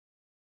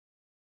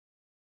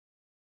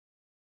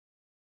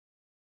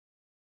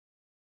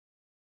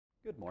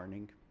Good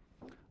morning.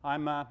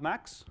 I'm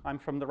Max. I'm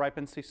from the RIPE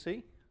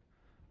NCC,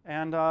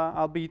 and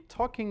I'll be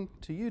talking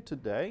to you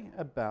today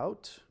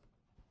about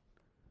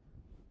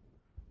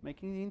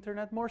making the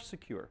internet more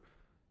secure.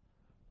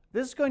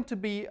 This is going to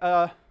be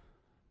a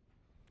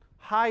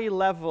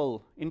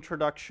high-level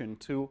introduction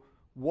to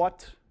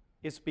what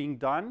is being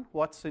done,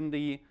 what's in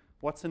the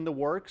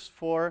works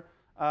for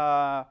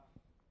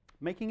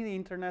making the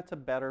internet a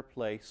better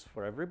place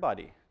for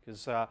everybody,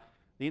 because the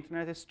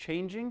internet is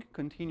changing,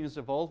 continues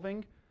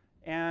evolving,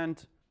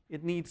 and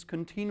it needs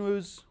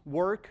continuous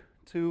work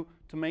to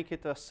make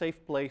it a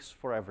safe place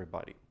for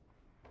everybody.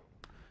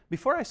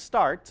 Before I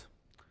start,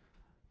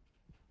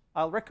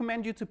 I'll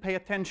recommend you to pay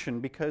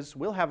attention because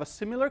we'll have a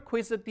similar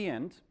quiz at the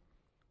end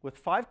with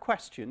 5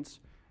 questions.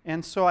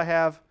 And so I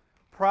have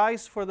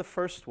prize for the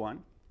first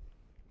one,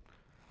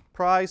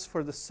 prize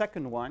for the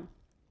second one,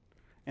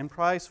 and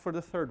prize for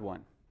the third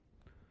one.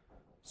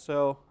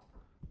 So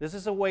this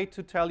is a way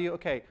to tell you,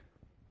 okay,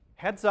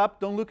 heads up,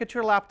 don't look at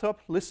your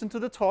laptop, listen to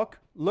the talk,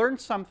 learn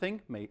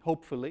something,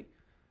 hopefully,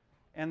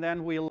 and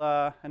then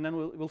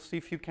we'll see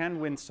if you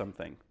can win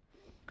something.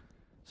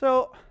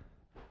 So,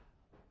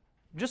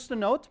 just a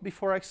note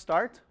before I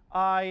start,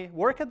 I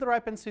work at the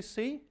RIPE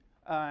NCC,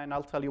 and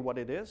I'll tell you what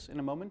it is in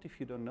a moment if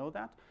you don't know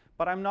that,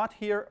 but I'm not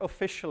here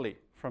officially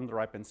from the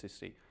RIPE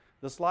NCC.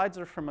 The slides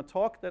are from a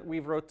talk that we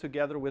wrote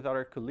together with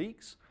other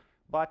colleagues,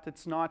 but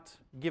it's not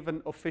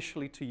given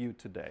officially to you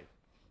today.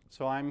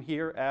 So I'm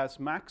here as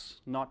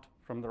Max, not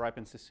from the RIPE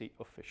NCC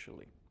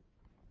officially.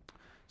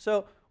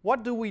 So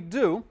what do we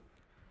do?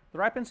 The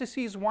RIPE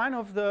NCC is one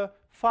of the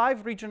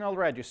 5 regional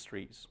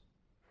registries.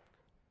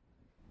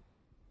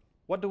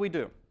 What do?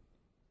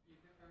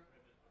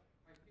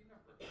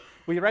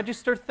 We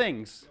register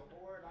things.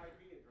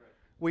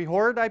 We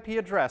hoard IP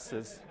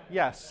addresses.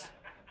 Yes.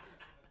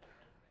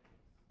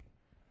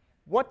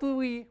 What do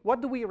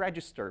we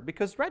register?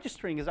 Because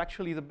registering is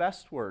actually the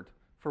best word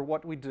for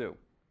what we do.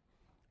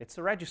 It's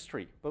a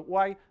registry. But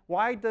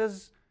why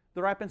does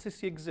the RIPE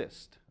NCC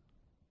exist?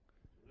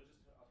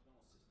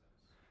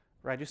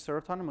 Register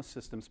autonomous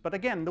systems. But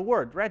again, the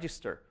word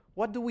register,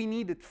 what do we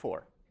need it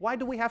for? Why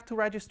do we have to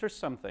register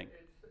something?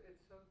 It's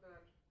so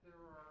that there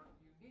are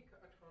unique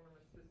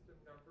autonomous system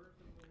numbers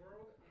in the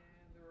world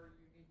and there are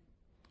unique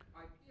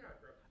IP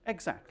addresses.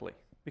 Exactly.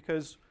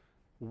 Because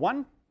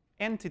one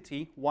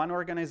entity, one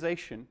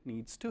organization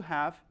needs to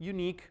have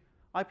unique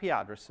IP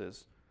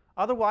addresses.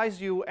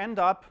 Otherwise, you end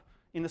up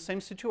in the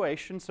same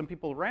situation some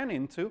people ran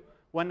into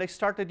when they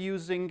started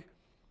using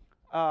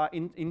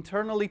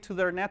internally to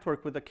their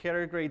network with a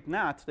carrier-grade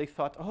NAT. They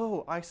thought,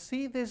 oh, I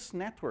see these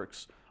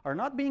networks are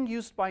not being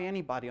used by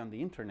anybody on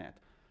the internet,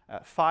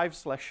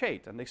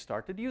 5/8, and they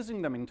started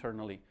using them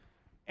internally.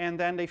 And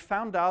then they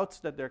found out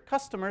that their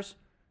customers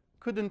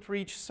couldn't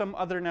reach some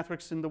other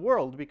networks in the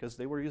world because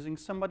they were using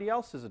somebody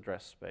else's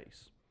address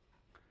space.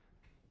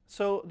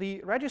 So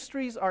the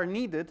registries are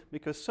needed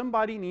because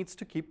somebody needs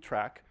to keep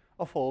track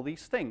of all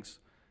these things.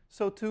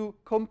 So to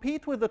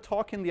compete with the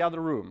talk in the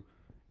other room,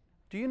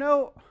 do you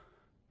know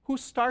who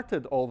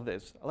started all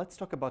this? Let's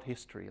talk about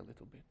history a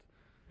little bit.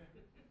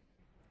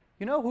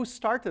 You know who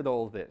started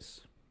all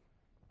this?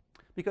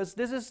 Because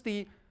this is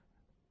the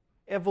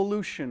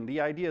evolution, the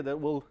idea that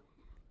will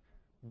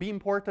be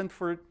important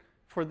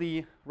for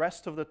the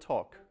rest of the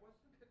talk. Well,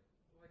 wasn't it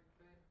like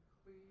Van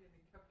Clee and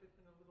he kept it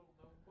in a little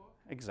notebook?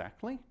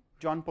 Exactly.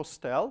 Jon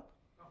Postel.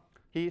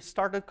 He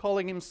started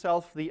calling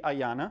himself the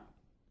IANA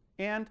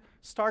and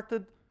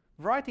started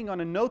writing on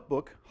a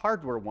notebook,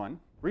 hardware one,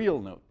 real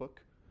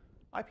notebook,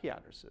 IP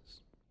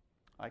addresses.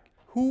 Like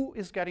who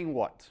is getting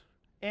what.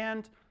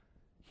 And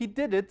he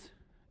did it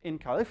in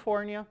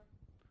California.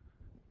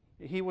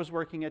 He was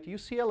working at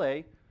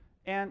UCLA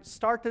and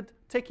started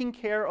taking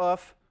care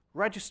of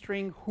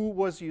registering who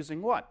was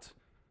using what.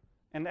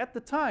 And at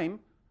the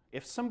time,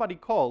 if somebody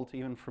called,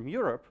 even from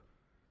Europe,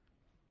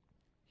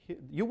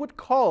 you would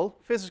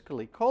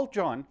physically call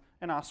John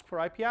and ask for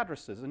IP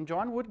addresses. And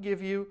John would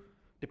give you,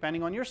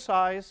 depending on your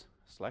size,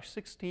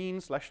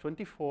 /16,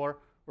 /24, or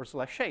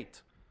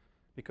 /8.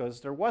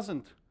 Because there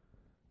wasn't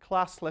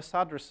classless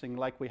addressing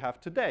like we have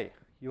today.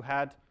 You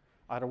had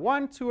either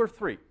 1, 2, or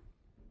 3.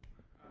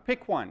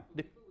 Pick one.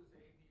 It was A,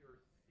 B, or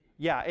C.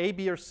 Yeah, A,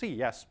 B, or C,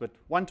 yes. But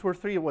 1, 2, or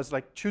 3 was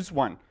like, choose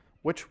one.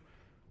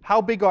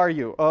 How big are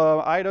you?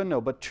 I don't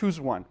know, but choose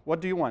one.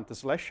 What do you want? The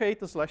 /8,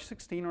 the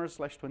 /16, or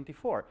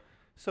 /24?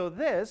 So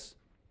this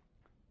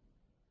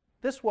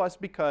was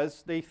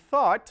because they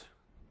thought,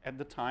 at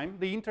the time,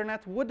 the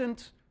internet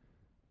wouldn't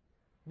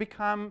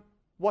become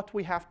what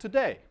we have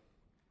today.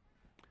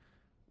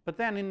 But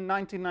then in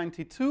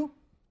 1992,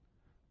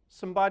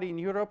 somebody in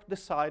Europe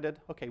decided,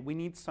 okay, we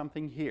need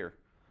something here.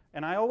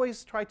 And I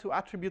always try to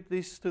attribute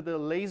this to the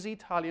lazy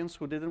Italians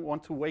who didn't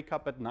want to wake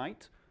up at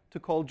night to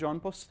call Jon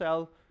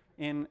Postel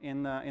in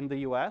the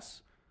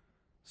US.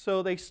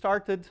 So they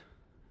started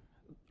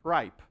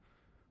RIPE,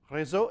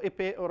 Réseau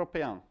IP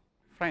Européen,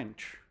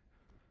 French,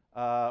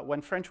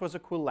 when French was a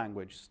cool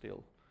language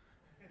still.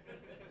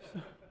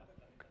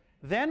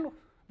 Then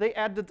they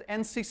added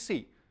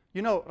NCC.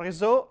 You know,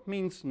 réseau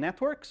means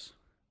networks.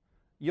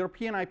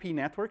 European IP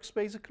networks,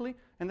 basically,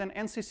 and then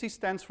NCC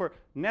stands for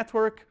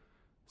Network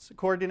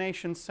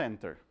Coordination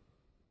Center.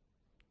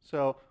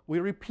 So we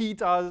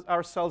repeat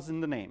ourselves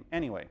in the name.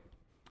 Anyway,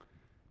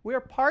 we are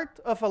part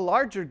of a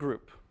larger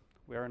group.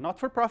 We are a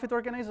not-for-profit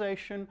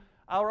organization.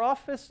 Our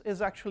office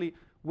is actually,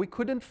 we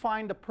couldn't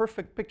find a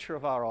perfect picture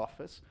of our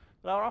office,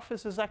 but our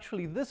office is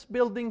actually this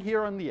building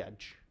here on the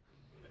edge.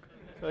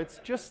 So it's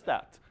just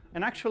that.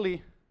 And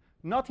actually,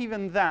 not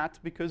even that,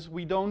 because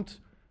we don't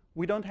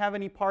have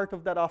any part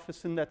of that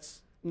office in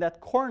that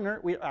corner.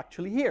 We're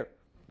actually here.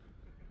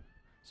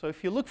 So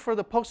if you look for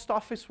the post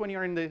office when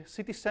you're in the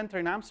city center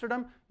in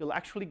Amsterdam, you'll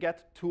actually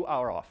get to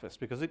our office,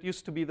 because it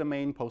used to be the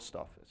main post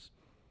office.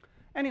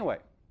 Anyway,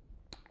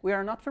 we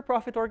are a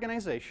not-for-profit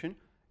organization,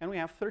 and we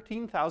have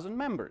 13,000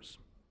 members.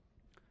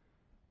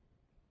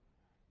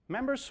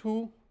 Members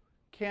who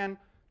can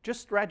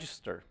just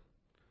register.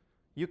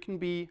 You can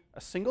be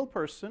a single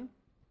person,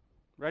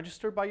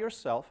 register by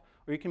yourself,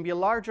 or you can be a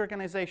large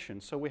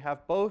organization. So we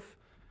have both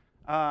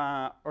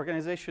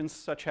organizations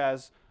such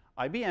as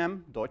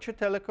IBM, Deutsche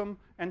Telekom,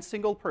 and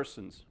single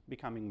persons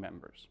becoming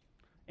members.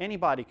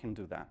 Anybody can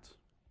do that.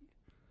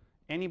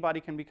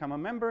 Anybody can become a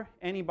member.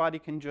 Anybody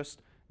can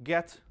just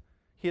get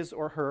his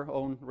or her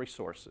own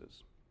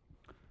resources.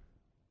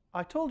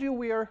 I told you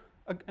we are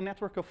a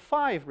network of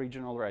 5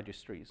 regional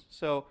registries.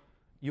 So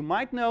you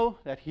might know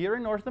that here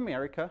in North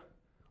America,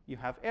 you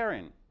have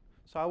ERIN.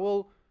 So I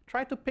will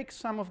try to pick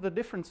some of the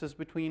differences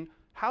between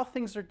how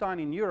things are done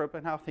in Europe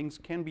and how things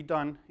can be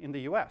done in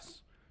the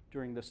US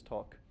during this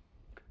talk.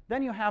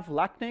 Then you have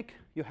LACNIC,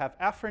 you have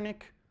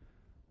AFRINIC,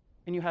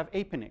 and you have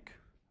APINIC.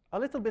 A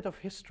little bit of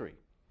history.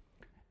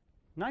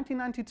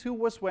 1992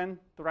 was when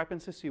the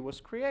RIPE-NCC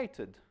was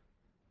created.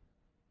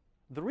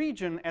 The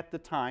region at the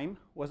time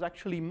was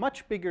actually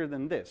much bigger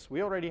than this.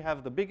 We already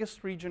have the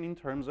biggest region in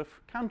terms of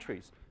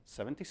countries,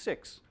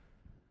 76.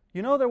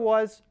 You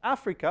know,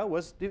 Africa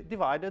was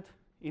divided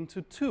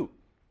into 2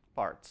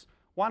 parts.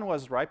 One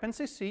was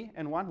RIPE-NCC,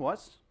 and one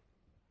was,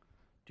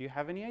 do you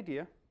have any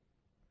idea?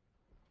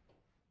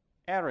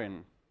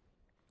 ERIN.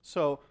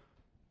 So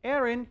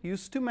ERIN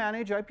used to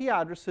manage IP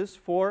addresses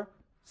for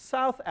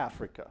South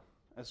Africa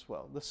as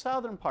well, the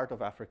southern part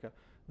of Africa.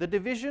 The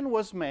division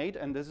was made,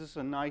 and this is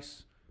a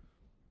nice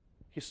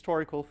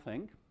historical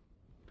thing.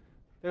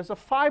 There's a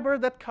fiber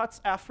that cuts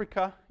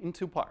Africa in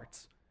 2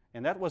 parts.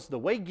 And that was the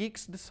way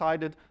geeks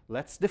decided,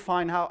 let's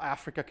define how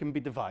Africa can be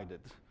divided.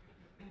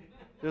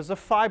 There's a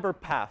fiber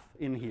path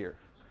in here.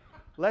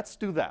 Let's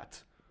do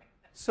that.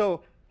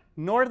 So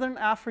Northern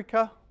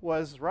Africa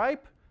was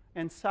RIPE,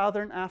 and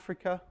Southern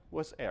Africa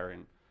was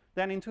ERIN.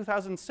 Then in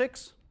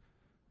 2006,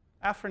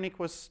 AFRINIC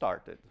was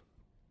started.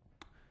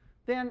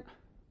 Then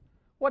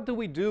what do?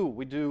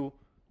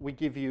 We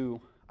give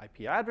you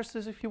IP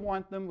addresses if you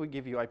want them. We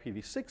give you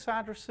IPv6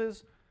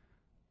 addresses.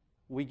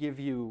 We give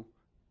you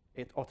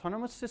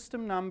autonomous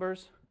system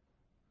numbers.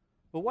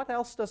 But what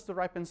else does the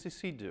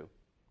RIPE-NCC do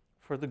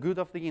for the good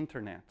of the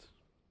internet?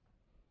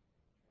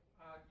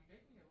 You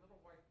gave me a little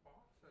white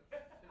box that's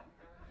sitting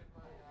there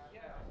in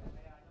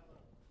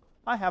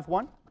my I have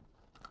one.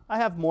 I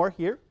have more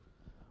here.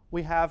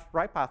 We have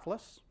RIPE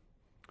Atlas.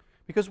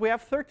 Because we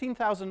have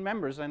 13,000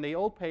 members, and they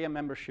all pay a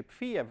membership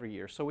fee every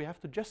year, so we have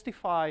to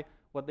justify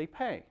what they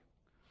pay.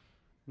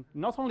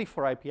 Not only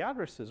for IP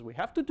addresses, we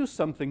have to do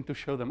something to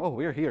show them, oh,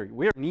 we're here,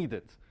 we're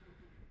needed.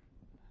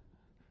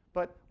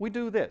 But we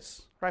do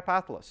this, RIPE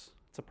Atlas.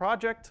 It's a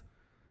project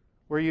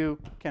where you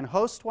can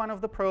host one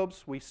of the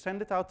probes, we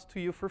send it out to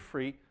you for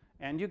free,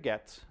 and you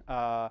get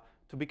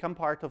to become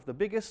part of the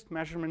biggest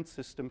measurement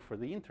system for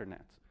the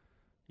internet.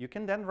 You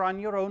can then run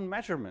your own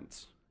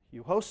measurements.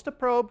 You host a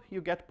probe,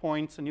 you get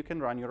points, and you can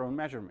run your own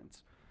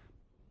measurements.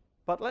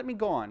 But let me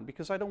go on,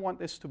 because I don't want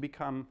this to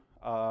become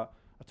a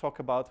talk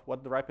about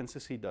what the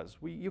RIPE-NCC does.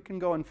 You can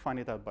go and find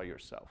it out by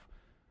yourself.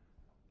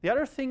 The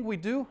other thing we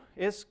do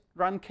is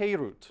run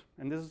KRoot,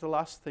 and this is the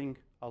last thing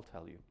I'll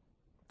tell you.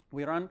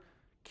 We run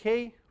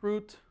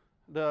KRoot,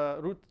 the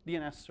root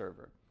DNS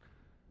server.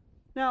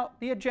 Now,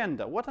 the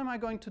agenda. What am I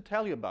going to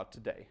tell you about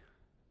today?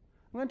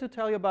 I'm going to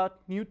tell you about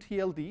new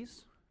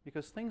TLDs,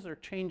 because things are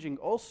changing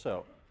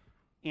also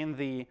in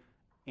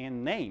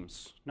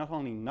names, not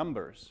only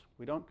numbers.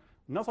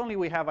 Not only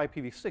we have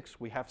IPv6,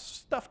 we have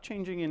stuff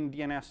changing in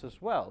DNS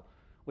as well.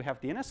 We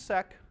have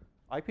DNSSEC,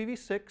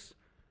 IPv6,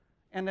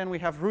 and then we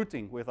have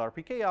routing with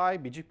RPKI,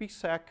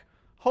 BGPsec,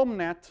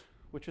 HomeNet,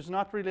 which is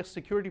not really a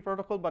security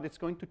protocol, but it's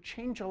going to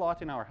change a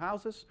lot in our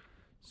houses.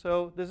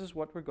 So this is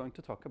what we're going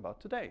to talk about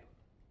today.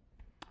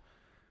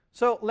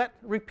 So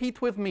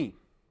repeat with me.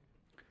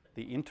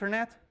 The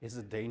internet is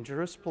a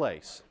dangerous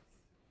place.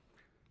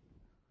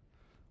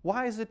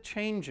 Why is it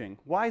changing?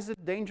 Why is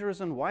it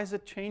dangerous, and why is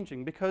it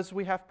changing? Because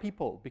we have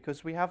people,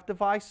 because we have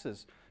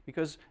devices,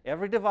 because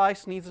every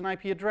device needs an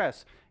IP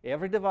address.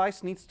 Every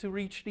device needs to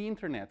reach the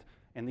internet,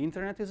 and the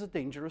internet is a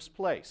dangerous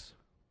place.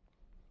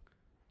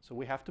 So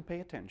we have to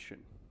pay attention.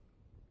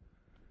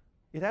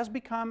 It has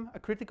become a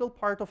critical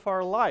part of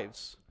our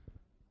lives.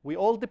 We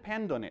all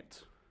depend on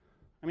it.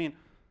 I mean,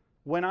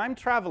 when I'm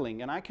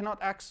traveling and I cannot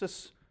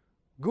access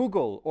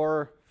Google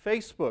or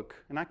Facebook,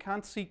 and I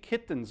can't see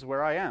kittens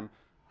where I am.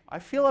 I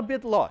feel a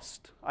bit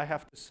lost, I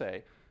have to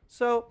say.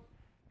 So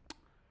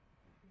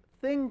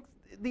the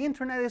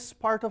internet is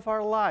part of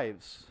our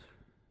lives.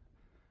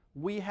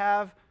 We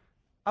have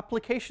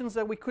applications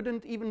that we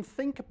couldn't even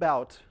think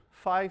about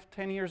 5,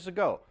 10 years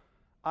ago.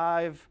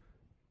 I've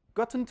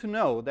gotten to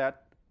know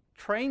that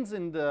trains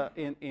in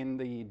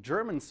the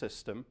German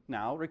system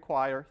now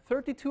require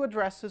 32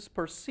 addresses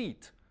per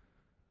seat.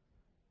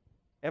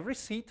 Every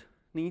seat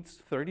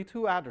needs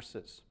 32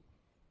 addresses.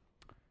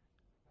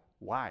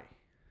 Why?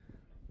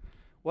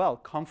 Well,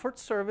 comfort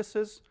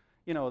services,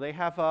 you know, they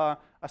have a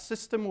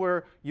system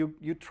where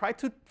you try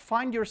to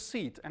find your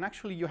seat, and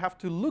actually you have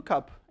to look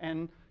up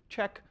and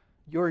check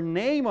your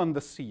name on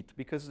the seat,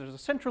 because there's a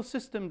central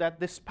system that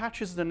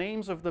dispatches the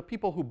names of the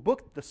people who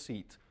booked the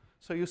seat.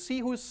 So you see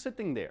who's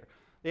sitting there.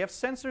 They have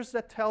sensors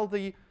that tell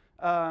the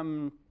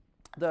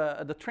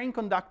train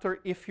conductor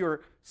if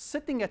you're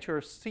sitting at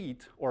your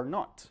seat or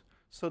not.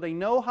 So they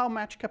know how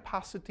much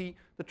capacity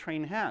the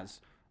train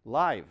has,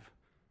 live.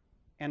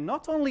 And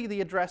not only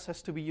the address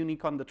has to be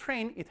unique on the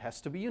train, it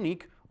has to be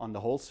unique on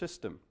the whole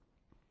system.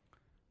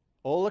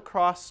 All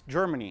across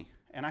Germany,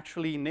 and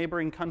actually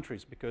neighboring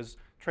countries, because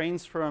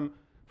trains from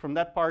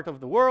that part of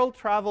the world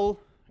travel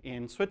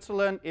in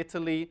Switzerland,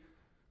 Italy,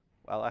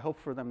 well, I hope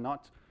for them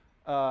not,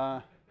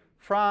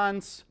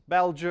 France,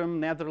 Belgium,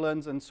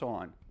 Netherlands, and so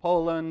on,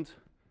 Poland,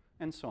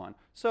 and so on.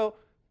 So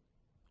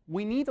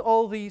we need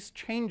all these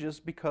changes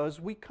because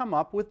we come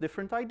up with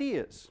different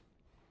ideas.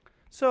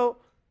 So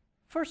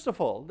first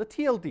of all, the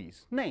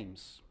TLDs,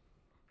 names.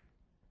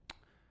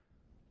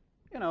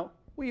 You know,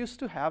 we used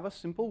to have a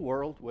simple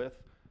world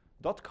with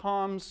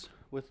 .coms,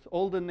 with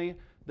all the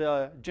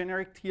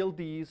generic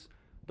TLDs,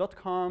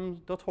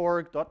 .com,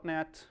 .org,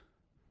 .net,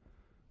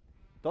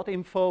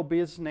 .info,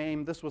 biz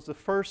name. This was the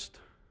first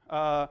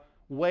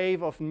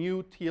wave of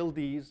new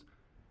TLDs.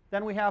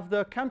 Then we have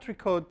the country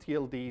code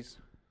TLDs,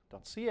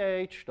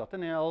 .ch,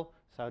 .nl,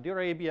 Saudi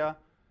Arabia.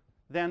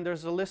 Then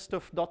there's a list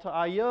of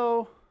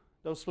 .io,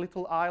 those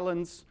little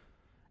islands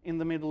in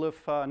the middle of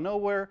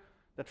nowhere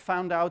that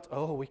found out,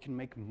 oh, we can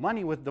make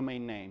money with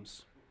domain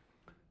names.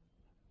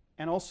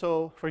 And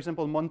also, for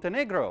example,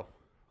 Montenegro.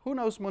 Who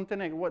knows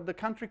Montenegro? What the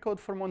country code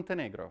for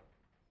Montenegro?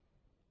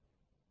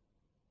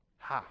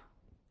 Ha!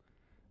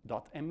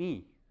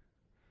 .me.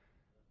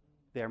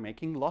 They're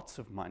making lots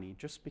of money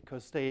just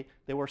because they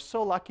were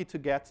so lucky to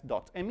get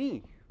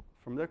 .me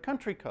from their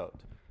country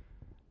code.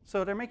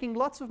 So they're making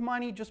lots of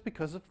money just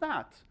because of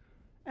that.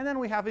 And then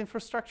we have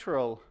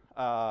infrastructural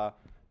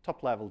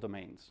top-level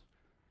domains.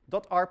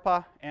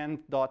 .arpa and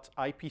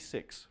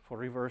 .ip6 for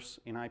reverse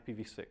in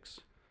IPv6.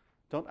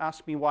 Don't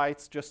ask me why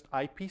it's just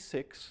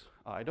IP6.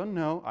 I don't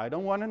know. I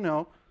don't want to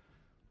know.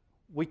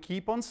 We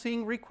keep on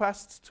seeing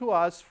requests to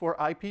us for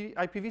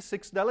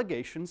IPv6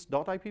 delegations,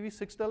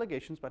 .ipv6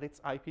 delegations, but it's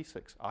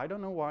IP6. I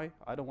don't know why.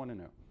 I don't want to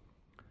know.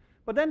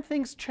 But then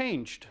things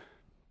changed.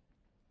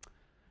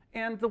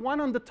 And the one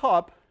on the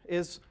top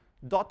is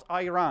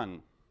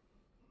 .iran.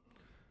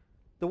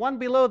 The one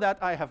below that,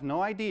 I have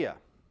no idea.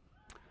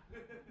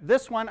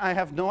 This one, I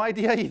have no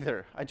idea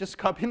either. I just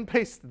copy and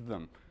pasted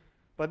them.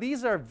 But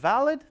these are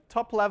valid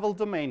top-level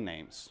domain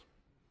names.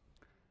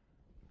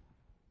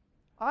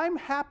 I'm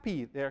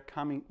happy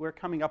we're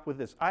coming up with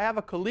this. I have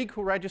a colleague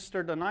who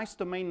registered a nice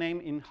domain name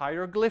in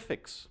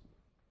hieroglyphics.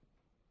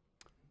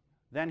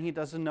 Then he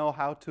doesn't know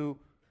how to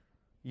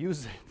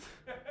use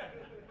it.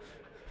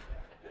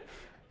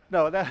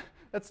 No,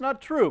 that's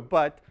not true.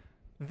 But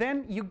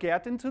then you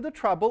get into the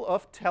trouble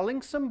of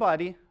telling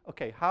somebody,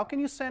 OK, how can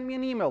you send me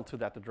an email to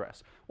that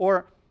address?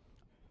 Or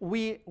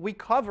we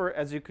cover,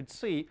 as you could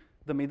see,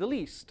 the Middle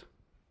East.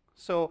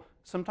 So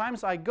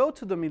sometimes I go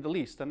to the Middle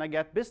East and I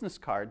get business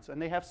cards and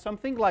they have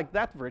something like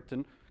that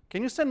written.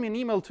 Can you send me an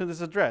email to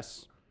this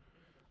address?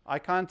 I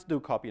can't do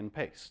copy and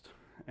paste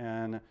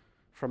and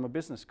from a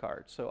business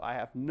card. So I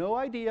have no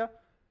idea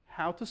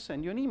how to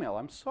send you an email.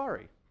 I'm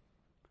sorry.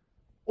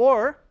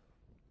 Or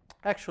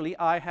actually,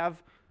 I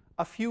have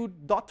a few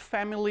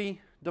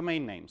 .family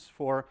domain names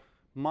for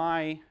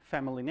my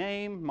family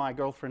name, my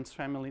girlfriend's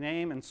family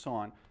name, and so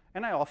on.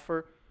 And I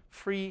offer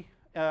free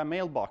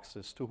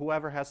mailboxes to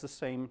whoever has the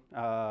same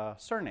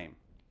surname.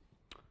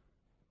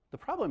 The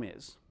problem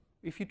is,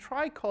 if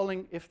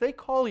they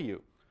call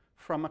you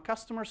from a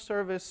customer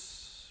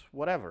service,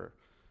 whatever,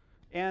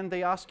 and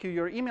they ask you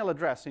your email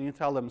address, and you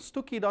tell them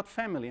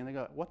stucky.family, and they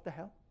go, what the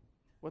hell?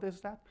 What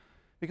is that?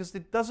 Because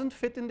it doesn't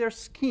fit in their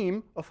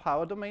scheme of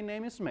how a domain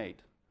name is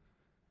made.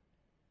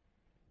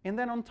 And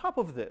then on top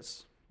of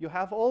this, you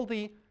have all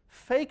the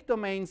fake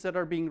domains that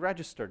are being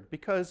registered,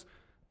 because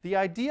the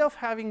idea of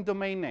having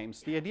domain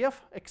names, the idea of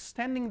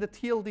extending the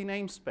TLD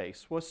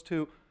namespace was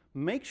to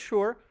make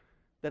sure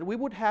that we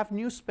would have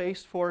new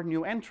space for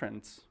new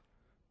entrants,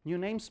 new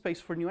namespace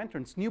for new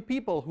entrants, new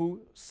people who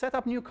set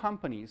up new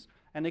companies,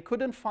 and they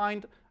couldn't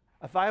find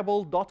a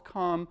viable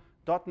 .com,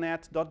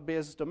 .net,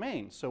 .biz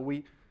domain. So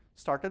we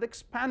started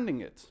expanding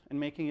it and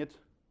making it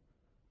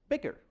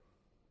bigger.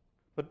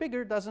 But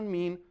bigger doesn't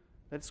mean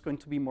that it's going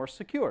to be more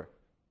secure.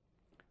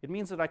 It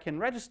means that I can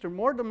register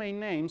more domain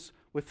names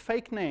with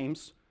fake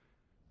names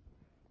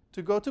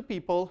to go to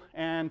people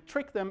and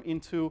trick them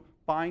into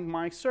buying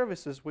my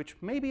services, which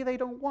maybe they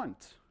don't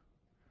want.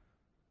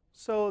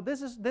 So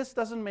this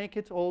doesn't make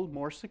it all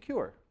more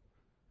secure.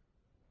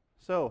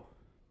 So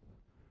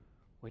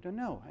we don't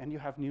know. And you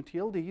have new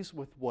TLDs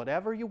with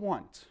whatever you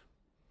want,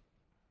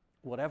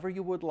 whatever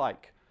you would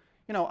like.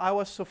 You know, I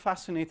was so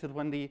fascinated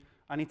when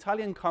an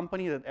Italian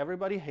company that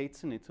everybody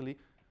hates in Italy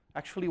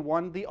actually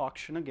won the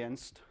auction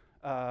against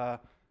Amazon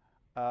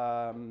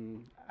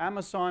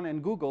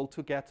and Google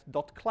to get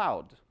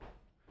 .cloud.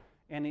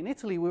 And in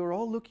Italy, we were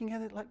all looking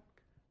at it like,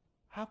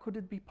 how could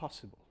it be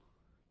possible?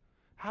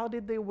 How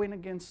did they win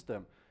against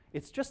them?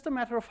 It's just a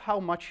matter of how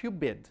much you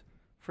bid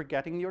for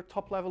getting your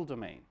top-level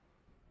domain.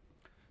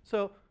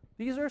 So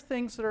these are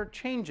things that are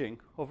changing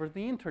over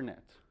the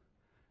internet.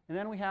 And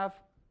then we have,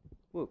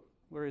 whoa,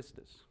 where is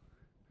this?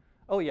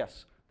 Oh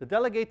yes, the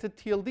delegated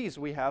TLDs.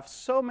 We have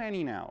so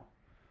many now.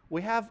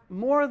 We have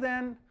more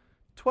than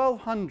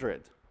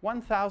 1,200,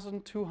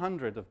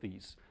 1,200 of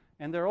these.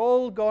 And they're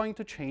all going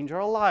to change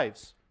our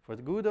lives. For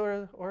the good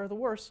or the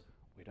worse,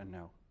 we don't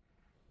know.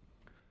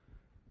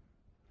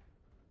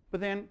 But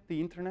then the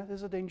internet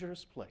is a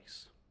dangerous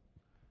place.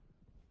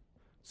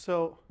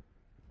 So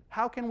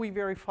how can we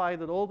verify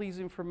that all these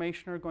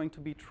information are going to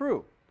be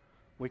true?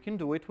 We can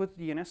do it with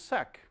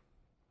DNSSEC.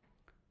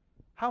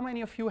 How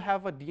many of you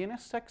have a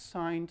DNSSEC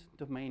signed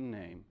domain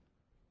name?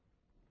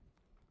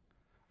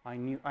 I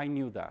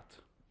knew that.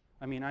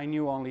 I mean, I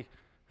knew only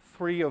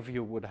 3 of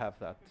you would have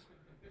that.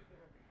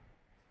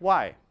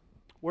 Why?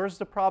 Where's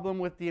the problem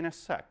with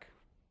DNSSEC?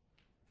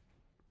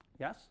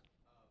 Yes?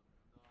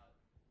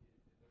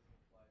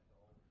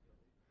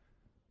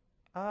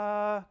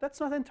 That's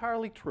not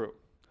entirely true.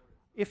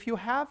 If you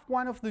have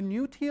one of the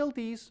new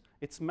TLDs,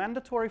 it's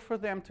mandatory for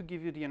them to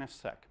give you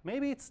DNSSEC.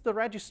 Maybe it's the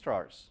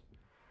registrars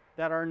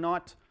that are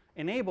not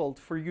enabled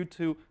for you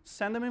to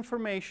send them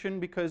information,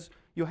 because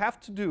you have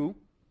to do,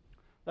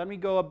 let me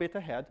go a bit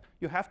ahead,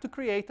 you have to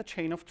create a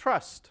chain of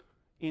trust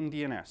in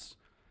DNS,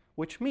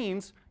 which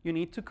means you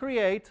need to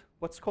create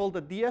what's called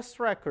a DS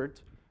record.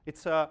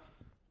 It's a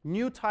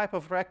new type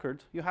of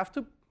record. You have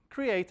to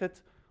create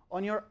it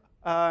on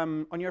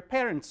your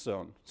parent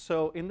zone.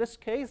 So in this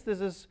case,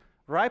 this is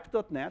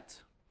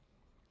ripe.net.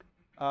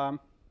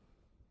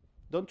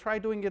 Don't try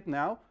doing it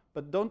now,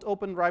 but don't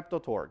open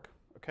ripe.org.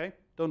 Okay?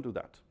 Don't do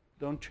that.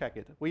 Don't check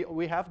it.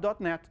 We have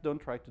 .net. Don't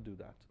try to do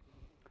that.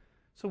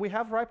 So we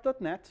have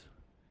ripe.net,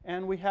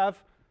 and we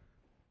have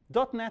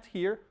 .net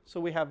here. So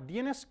we have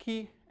DNS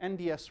key and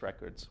DS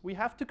records. We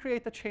have to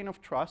create a chain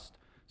of trust.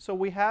 So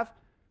we have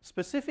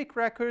specific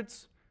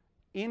records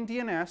in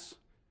DNS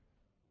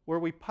where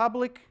we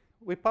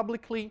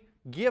publicly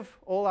give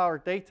all our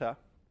data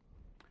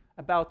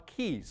about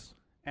keys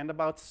and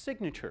about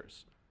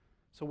signatures.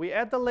 So we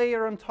add the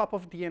layer on top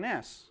of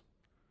DNS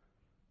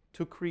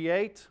to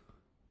create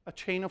a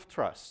chain of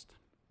trust.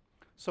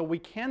 So we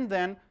can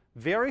then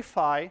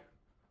verify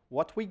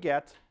what we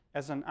get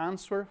as an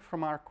answer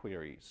from our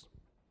queries.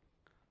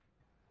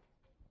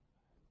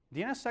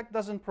 DNSSEC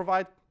doesn't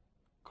provide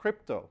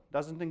crypto,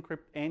 doesn't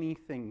encrypt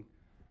anything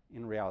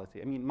in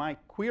reality. I mean, my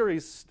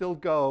queries still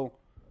go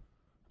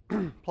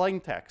plain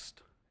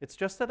text. It's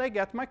just that I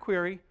get my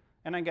query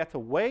and I get a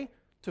way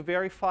to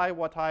verify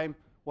what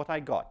I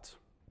got.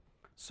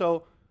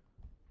 So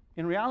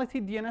in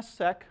reality,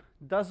 DNSSEC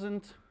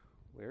doesn't,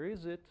 where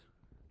is it?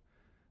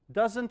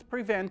 Doesn't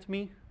prevent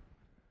me,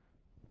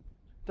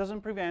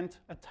 doesn't prevent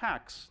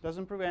attacks,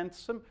 doesn't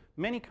prevent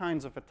many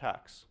kinds of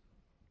attacks.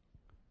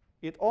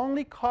 It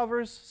only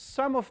covers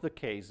some of the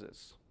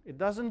cases. It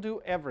doesn't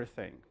do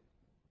everything.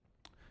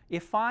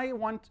 If I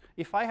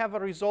have a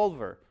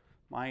resolver,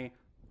 my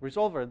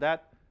resolver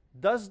that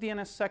does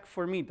DNSSEC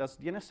for me, does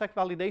DNSSEC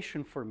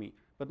validation for me,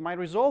 but my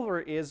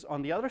resolver is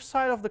on the other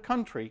side of the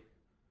country,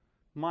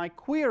 my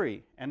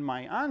query and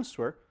my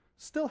answer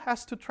still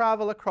has to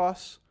travel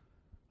across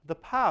the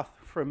path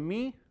from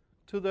me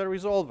to the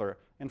resolver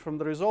and from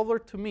the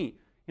resolver to me,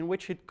 in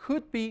which it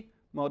could be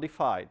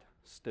modified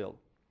still.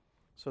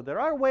 So there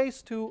are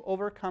ways to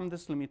overcome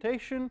this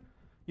limitation.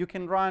 You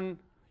can run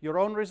your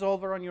own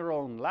resolver on your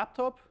own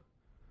laptop.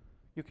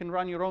 You can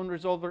run your own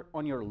resolver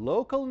on your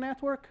local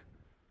network,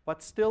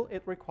 but still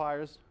it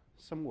requires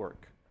some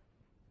work.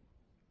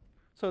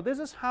 So this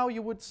is how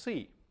you would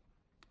see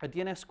a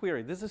DNS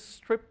query. This is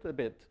stripped a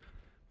bit,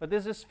 but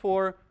this is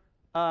for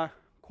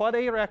Quad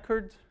A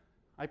record,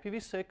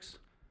 IPv6,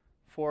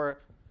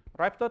 for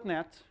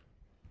ripe.net,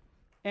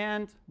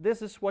 and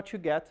this is what you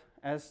get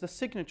as the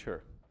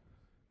signature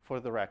for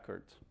the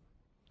record.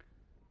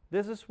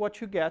 This is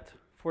what you get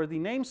for the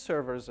name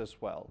servers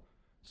as well.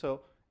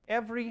 So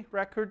every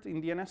record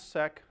in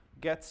DNSSEC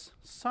gets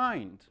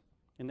signed,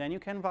 and then you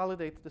can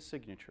validate the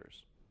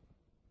signatures.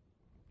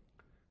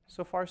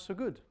 So far, so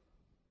good.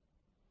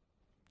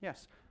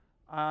 Yes,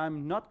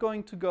 I'm not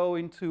going to go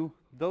into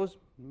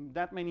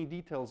that many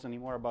details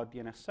anymore about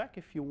DNSSEC.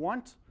 If you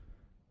want,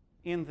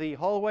 in the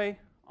hallway,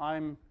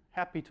 I'm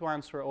happy to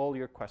answer all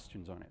your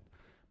questions on it.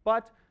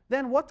 But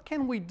then what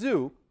can we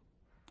do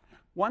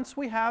once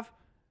we have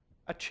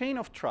a chain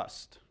of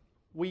trust,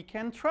 we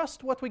can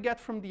trust what we get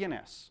from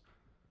DNS.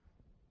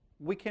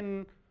 We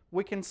can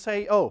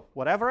say, oh,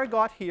 whatever I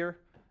got here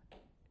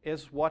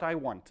is what I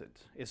wanted,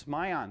 is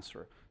my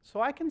answer.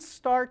 So I can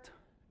start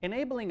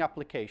enabling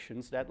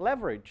applications that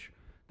leverage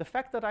the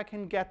fact that I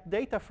can get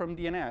data from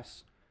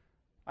DNS.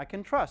 I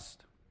can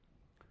trust.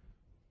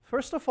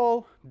 First of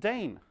all,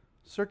 Dane,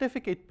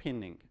 certificate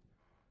pinning.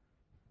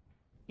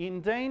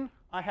 In Dane,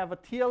 I have a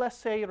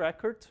TLSA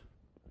record.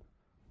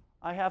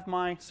 I have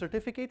my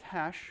certificate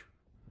hash.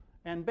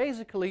 And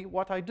basically,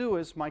 what I do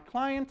is my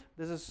client,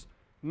 this is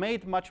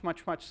made much,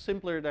 much, much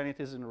simpler than it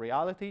is in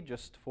reality,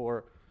 just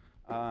for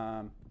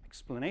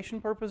explanation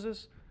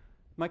purposes.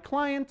 My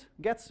client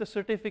gets the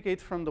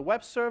certificate from the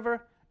web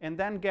server and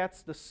then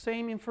gets the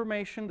same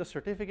information, the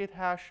certificate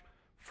hash,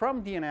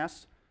 from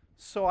DNS.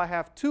 So I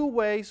have two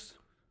ways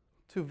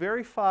to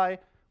verify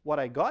what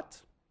I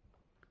got.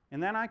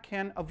 And then I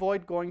can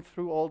avoid going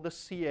through all the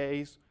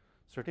CAs,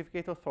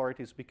 certificate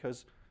authorities,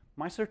 because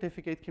my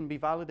certificate can be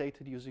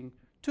validated using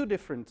two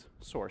different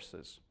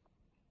sources.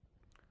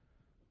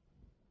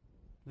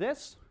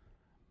 This,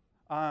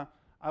 I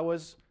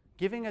was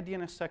giving a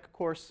DNSSEC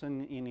course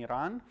in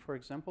Iran, for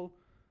example,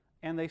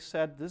 and they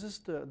said this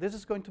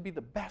is going to be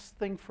the best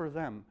thing for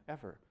them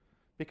ever,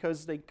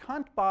 because they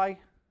can't buy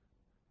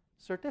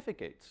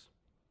certificates,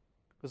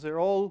 because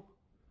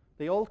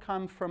they all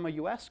come from a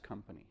US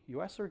company,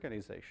 US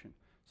organization.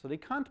 So they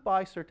can't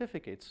buy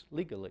certificates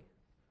legally.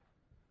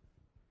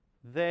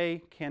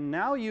 They can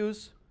now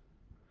use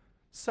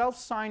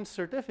self-signed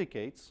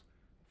certificates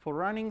for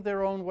running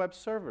their own web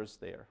servers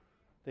there.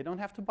 They don't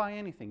have to buy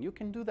anything. You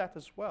can do that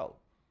as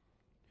well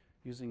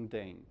using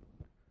Dane.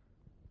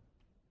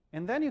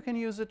 And then you can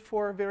use it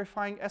for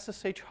verifying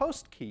SSH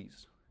host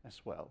keys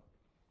as well.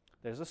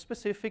 There's a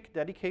specific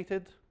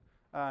dedicated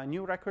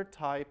new record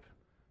type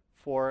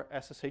for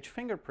SSH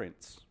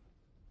fingerprints.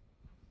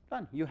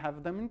 Done. You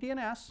have them in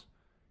DNS.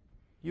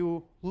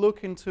 You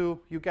look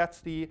into, you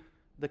get the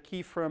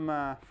key from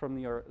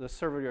the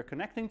server you're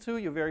connecting to.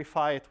 You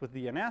verify it with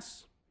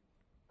DNS.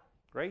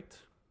 Great.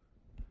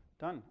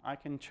 Done. I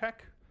can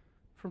check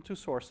from two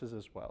sources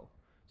as well.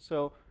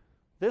 So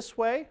this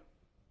way,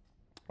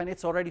 and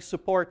it's already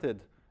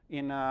supported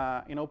in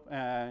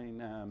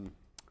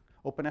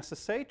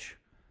OpenSSH,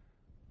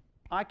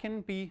 I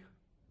can be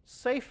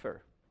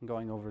safer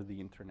going over the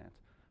internet.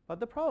 But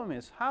the problem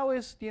is, how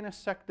is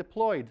DNSSEC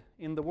deployed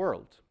in the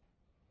world?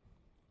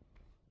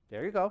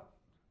 There you go.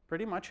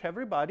 Pretty much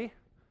everybody.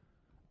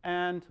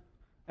 And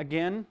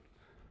again,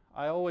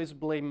 I always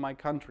blame my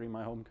country,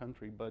 my home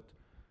country, but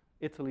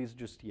Italy is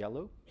just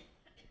yellow.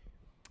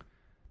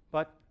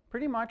 But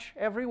pretty much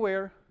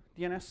everywhere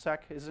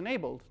DNSSEC is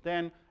enabled.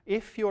 Then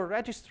if your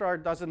registrar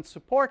doesn't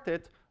support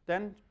it,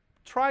 then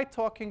try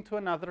talking to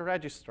another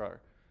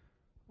registrar.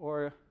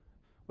 Or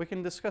we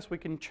can discuss, we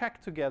can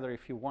check together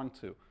if you want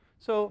to.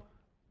 So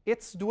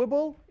it's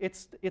doable,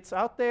 it's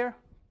out there,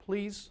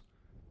 please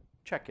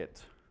check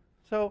it.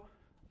 So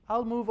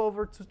I'll move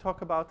over to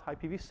talk about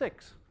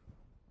IPv6.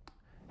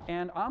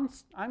 And I'm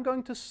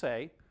going to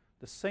say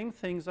the same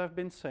things I've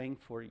been saying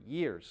for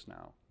years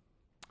now.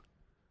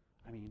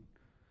 I mean,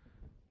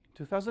 in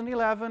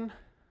 2011,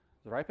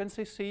 the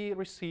RIPE-NCC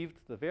received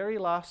the very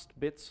last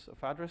bits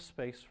of address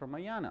space from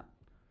IANA,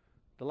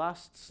 the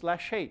last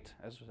 /8,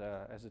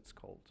 as it's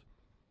called.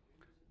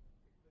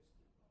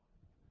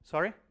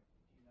 Sorry?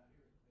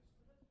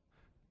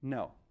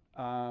 No.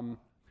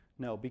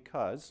 No,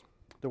 because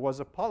there was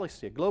a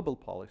policy, a global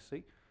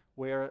policy,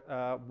 where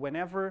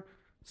whenever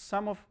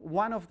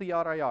one of the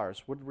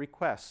RIRs would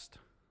request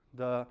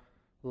the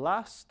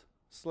last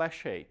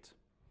 /8,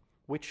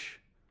 which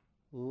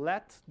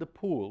let the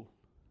pool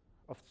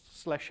of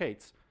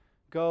 /8s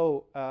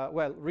go,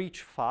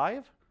 reach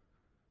 5,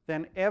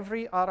 then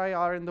every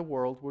RIR in the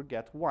world would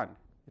get 1.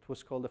 It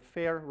was called a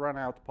fair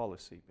run-out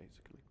policy,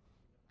 basically.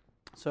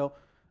 So,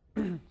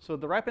 so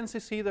the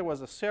RIPE-NCC, there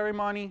was a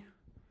ceremony,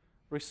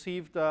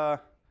 received,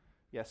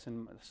 yes,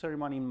 a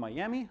ceremony in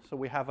Miami. So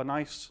we have a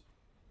nice,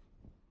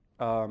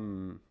 how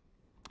do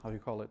you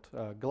call it,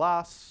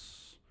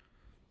 glass.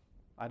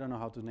 I don't know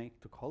how to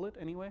call it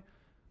anyway.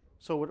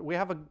 So we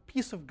have a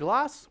piece of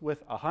glass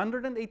with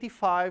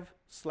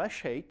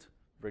 185/8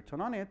 written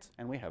on it,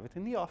 and we have it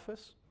in the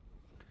office.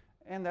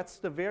 And that's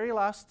the very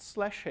last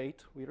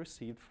 /8 we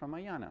received from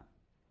IANA.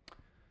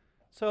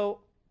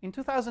 So in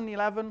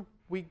 2011,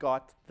 we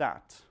got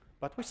that.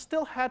 But we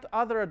still had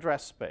other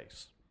address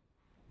space.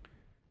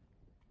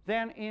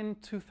 Then in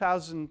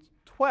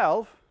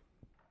 2012,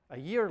 a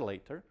year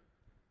later,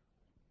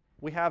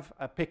 we have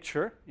a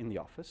picture in the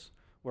office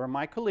where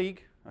my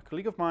colleague, a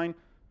colleague of mine,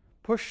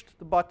 pushed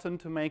the button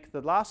to make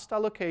the last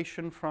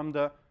allocation from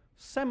the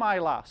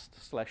semi-last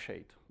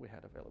 /8 we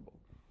had available.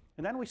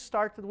 And then we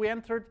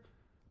entered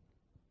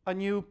a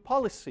new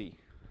policy,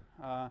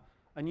 a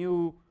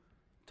new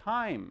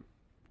time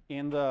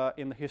in the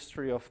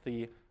history of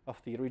the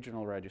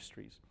regional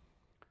registries.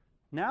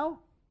 Now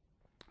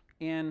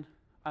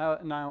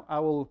I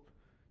will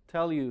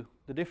tell you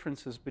the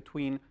differences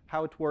between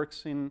how it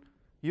works in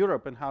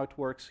Europe and how it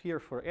works here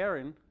for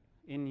Erin.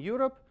 In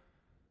Europe,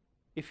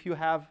 if you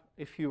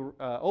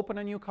open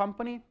a new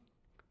company,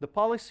 the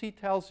policy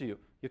tells you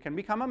you can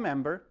become a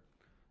member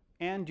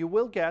and you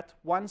will get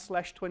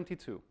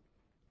 1/22.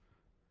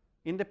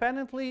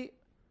 Independently,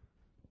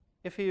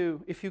 if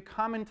you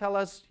come and tell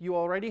us you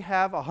already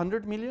have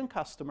 100 million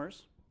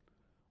customers,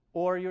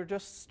 or you're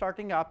just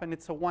starting up and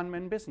it's a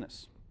one-man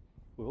business,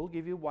 we will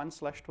give you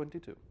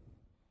 1/22,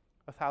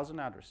 1,000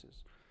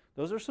 addresses.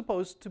 Those are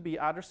supposed to be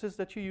addresses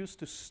that you use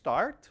to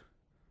start,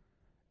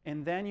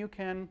 and then you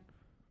can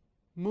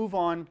move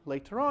on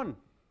later on.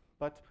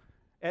 But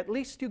at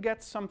least you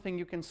get something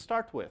you can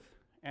start with,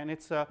 and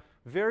it's a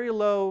very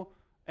low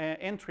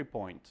entry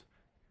point.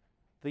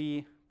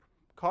 The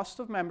cost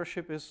of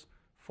membership is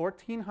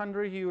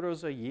 1,400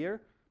 euros a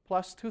year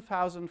plus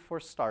 2,000 for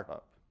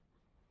startup.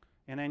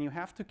 And then you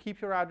have to keep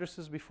your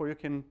addresses before you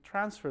can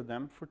transfer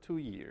them for 2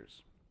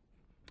 years.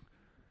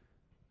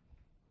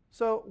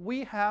 So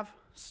we have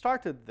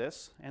started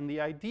this, and the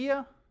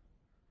idea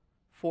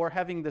for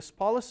having this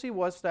policy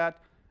was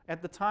that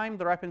at the time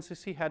the RIPE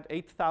NCC had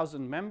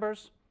 8,000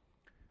 members.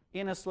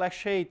 In a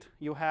 /8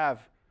 you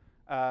have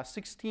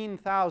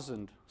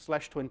 16,000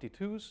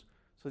 /22s.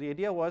 So the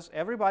idea was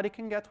everybody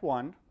can get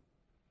one,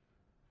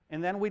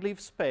 and then we leave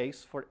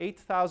space for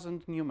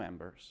 8,000 new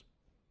members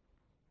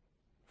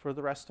for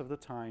the rest of the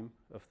time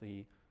of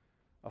the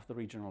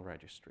regional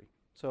registry.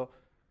 So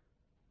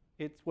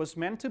it was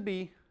meant to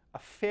be a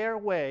fair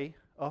way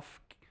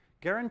of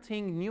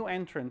guaranteeing new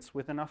entrants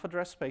with enough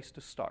address space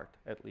to start,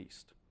 at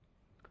least.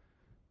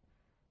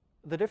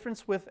 The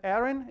difference with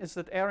Erin is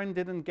that Erin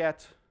didn't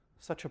get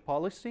such a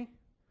policy,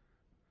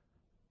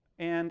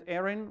 and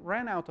Erin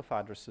ran out of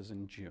addresses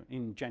in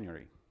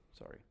January.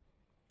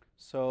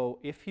 So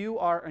if you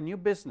are a new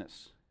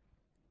business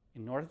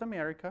in North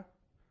America,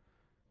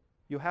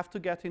 you have to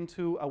get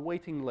into a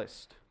waiting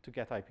list to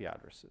get IP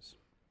addresses,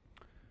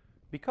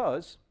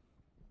 because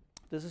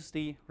this is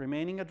the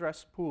remaining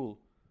address pool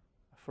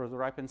for the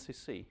RIPE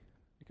NCC.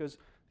 Because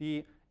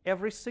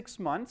every 6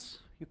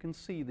 months, you can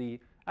see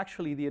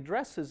actually the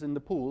addresses in the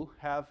pool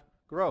have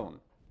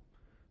grown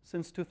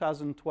since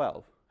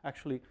 2012,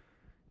 actually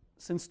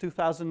since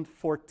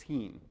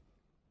 2014.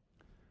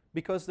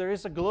 Because there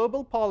is a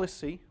global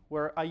policy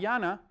where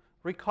IANA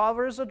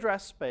recovers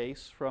address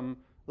space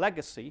from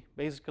legacy,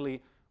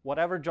 basically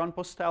whatever John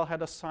Postel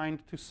had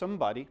assigned to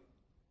somebody,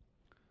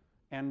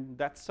 and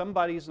that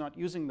somebody is not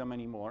using them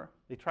anymore.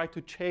 They try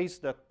to chase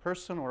that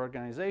person or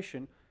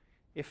organization.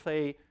 If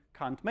they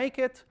can't make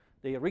it,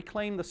 they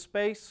reclaim the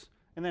space,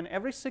 and then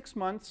every 6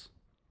 months,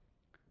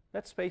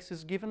 that space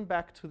is given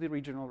back to the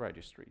regional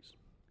registries.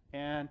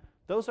 And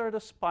those are the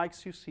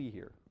spikes you see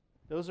here.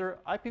 Those are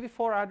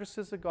IPv4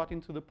 addresses that got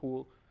into the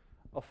pool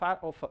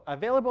of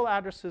available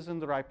addresses in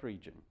the RIPE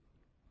region.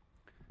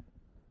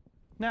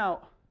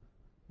 Now,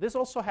 this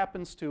also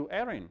happens to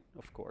Erin,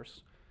 of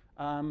course.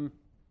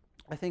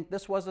 I think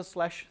this was a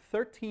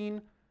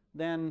 /13,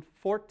 then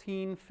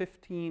 14,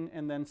 15,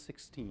 and then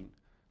 16.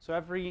 So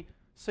every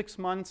 6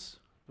 months,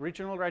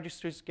 regional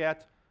registries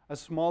get a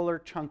smaller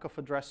chunk of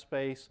address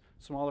space,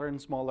 smaller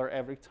and smaller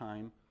every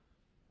time.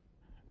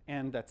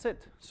 And that's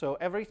it. So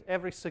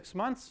every 6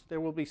 months, there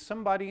will be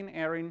somebody in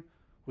Erin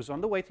who's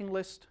on the waiting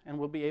list and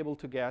will be able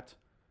to get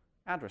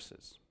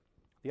addresses.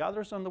 The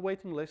others on the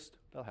waiting list,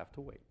 they'll have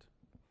to wait.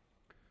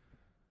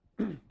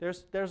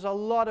 There's a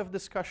lot of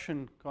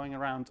discussion going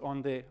around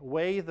on the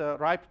way the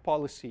RIPE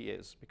policy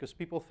is, because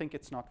people think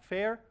it's not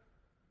fair,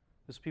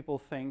 because people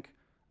think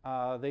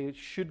they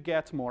should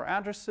get more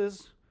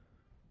addresses.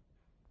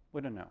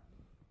 We don't know.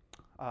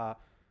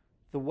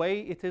 The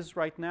way it is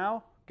right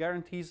now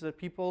guarantees that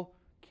people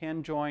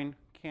can join,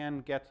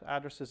 can get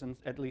addresses, and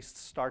at least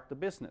start the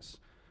business.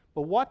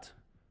 But what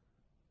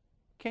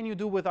can you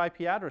do with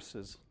IP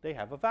addresses? They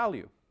have a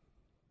value.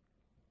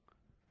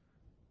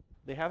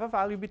 They have a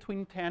value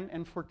between $10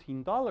 and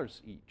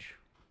 $14 each.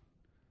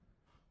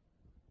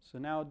 So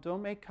now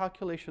don't make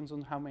calculations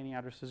on how many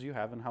addresses you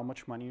have and how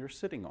much money you're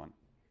sitting on.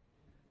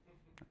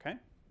 Okay?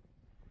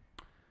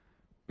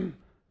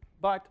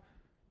 But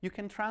you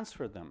can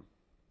transfer them.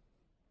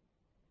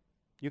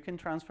 You can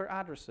transfer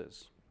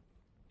addresses.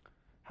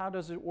 How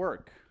does it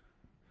work?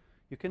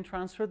 You can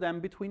transfer them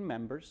between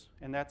members,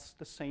 and that's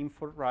the same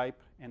for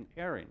RIPE and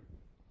Erin.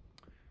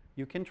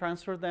 You can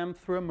transfer them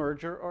through a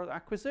merger or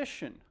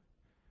acquisition.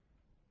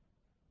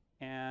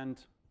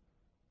 And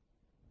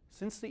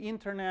since the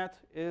internet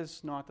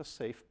is not a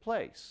safe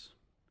place,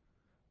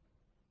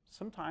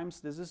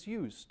 sometimes this is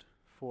used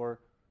for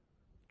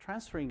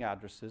transferring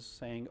addresses,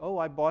 saying, oh,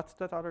 I bought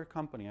that other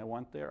company, I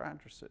want their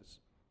addresses.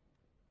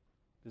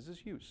 This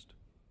is used.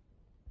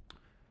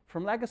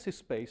 From legacy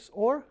space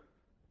or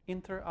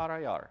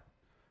inter-RIR.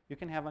 You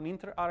can have an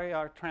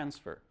inter-RIR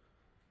transfer.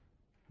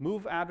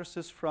 Move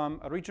addresses from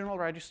a regional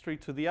registry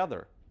to the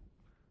other.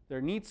 There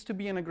needs to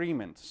be an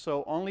agreement,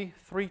 so only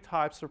 3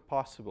 types are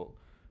possible.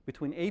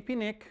 Between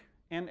APNIC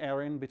and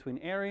Erin, between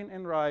Erin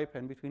and RIPE,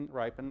 and between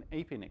RIPE and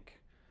APNIC.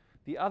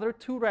 The other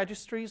 2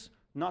 registries,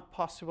 not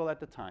possible at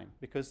the time,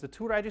 because the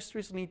 2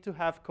 registries need to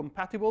have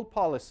compatible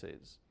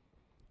policies.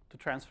 to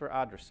transfer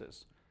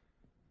addresses.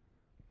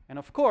 And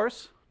of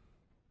course,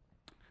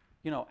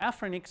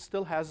 Afrinic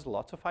still has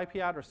lots of IP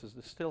addresses.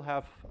 They still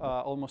have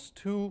almost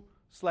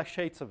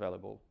 2/8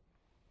 available.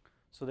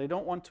 So they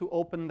don't want to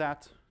open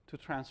that to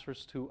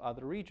transfers to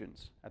other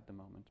regions at the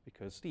moment,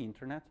 because the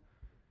internet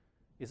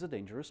is a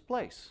dangerous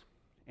place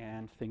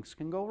and things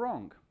can go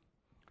wrong.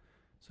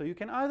 So you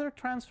can either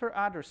transfer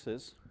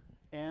addresses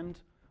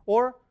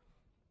or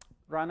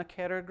run a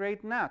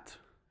carrier-grade NAT.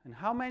 And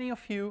how many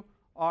of you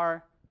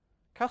are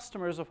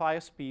customers of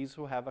ISPs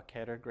who have a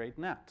carrier-grade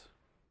NAT?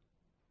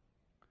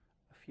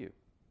 A few.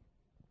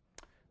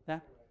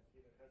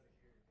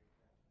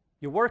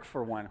 You work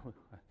for one.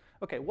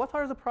 Okay, what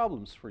are the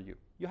problems for you?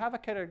 You have a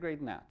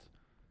carrier-grade NAT.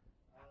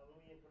 When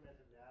we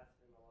implemented NAT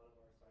in a lot of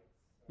our sites,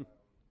 we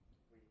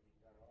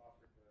kind of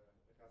offered the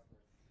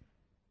customers,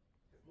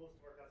 because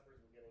most of our customers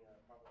were getting a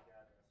public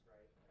address,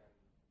 right? And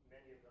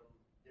many of them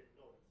didn't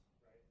notice,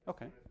 right?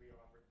 Okay. As soon as we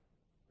offered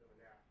them a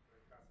NAT,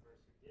 for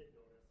customers who did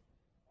notice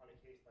on a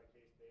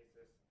case-by-case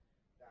basis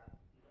that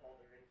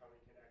all their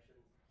incoming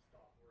connections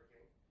stopped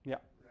working.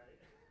 Yeah. Right?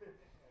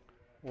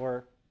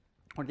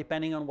 Or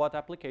depending on what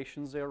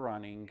applications they're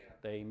running,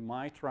 they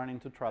might run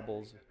into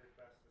troubles.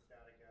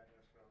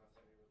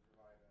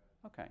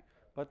 Okay,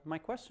 but my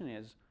question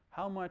is,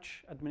 how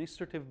much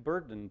administrative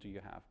burden do you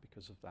have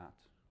because of that?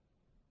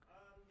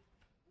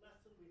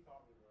 Less than we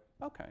thought we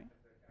would. Okay,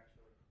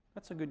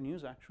 that's a good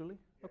news actually.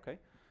 Yeah. Okay,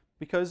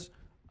 because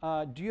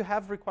do you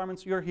have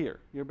requirements? You're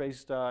here. You're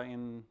based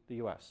in the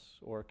U.S.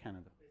 or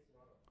Canada? Based in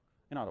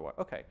Ottawa. In Ottawa.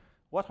 Okay.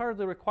 What are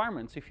the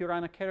requirements if you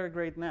run a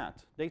carrier-grade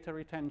NAT? Data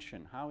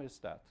retention. How is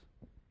that?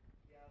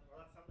 Yeah, well,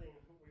 that's something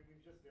we've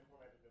just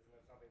implemented this, and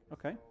that's something we're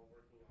okay. still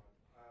working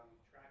on.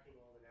 Tracking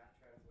all the NAT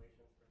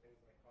translations for things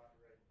like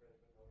copyright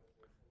infringement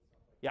notices and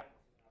stuff like yeah.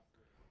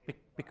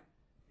 that.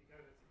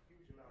 Because it's a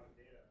huge amount of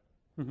data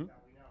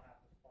that we now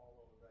have to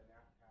follow the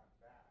NAT path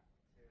back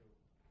to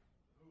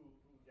who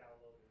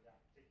downloaded that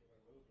particular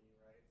movie,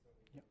 right? So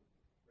we can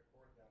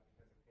record that,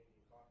 because of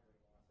Canadian copyright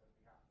law says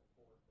we have to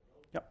forward the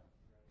notice. Yep.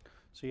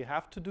 So you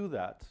have to do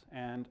that,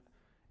 and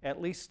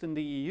at least in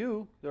the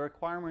EU, the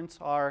requirements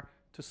are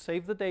to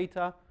save the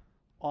data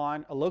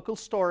on a local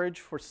storage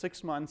for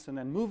 6 months and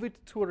then move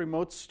it to a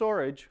remote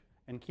storage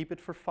and keep it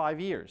for 5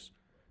 years.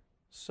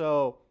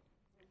 So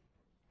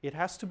it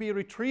has to be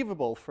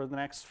retrievable for the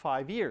next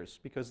 5 years,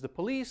 because the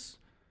police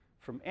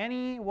from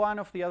any one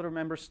of the other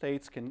member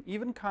states can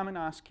even come and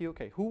ask you,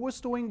 okay, who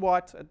was doing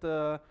what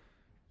at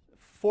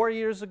 4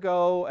 years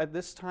ago at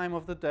this time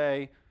of the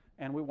day,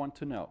 and we want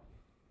to know.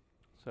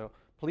 So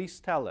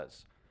please tell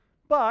us.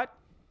 But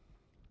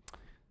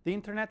the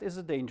internet is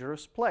a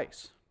dangerous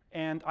place,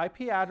 and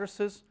IP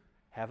addresses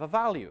have a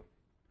value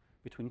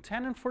between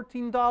 $10 and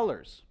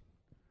 $14.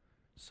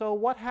 So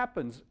what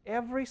happens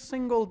every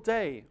single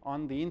day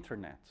on the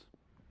internet?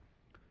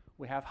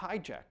 We have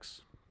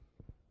hijacks.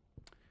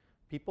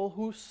 People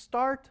who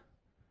start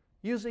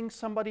using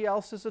somebody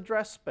else's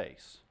address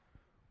space,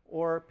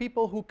 or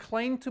people who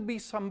claim to be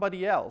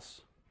somebody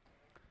else,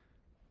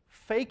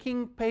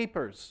 faking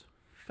papers,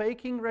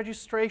 faking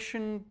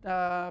registration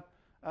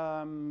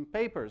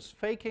papers,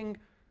 faking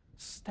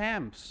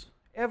stamps,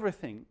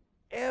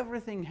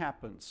 everything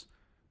happens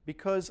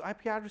because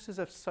IP addresses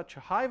have such a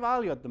high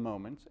value at the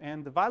moment,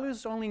 and the value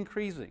is only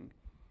increasing,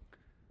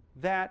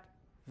 that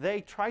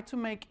they try to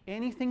make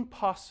anything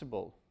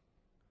possible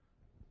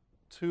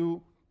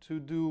to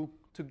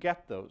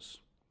get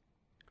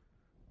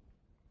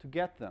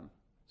them.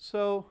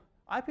 So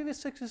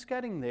IPv6 is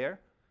getting there.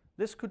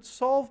 This could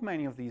solve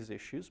many of these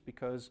issues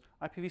because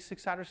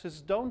IPv6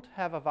 addresses don't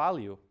have a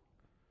value.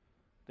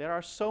 There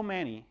are so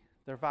many,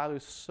 their value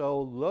is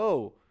so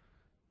low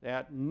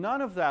that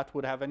none of that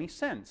would have any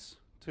sense.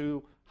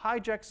 To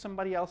hijack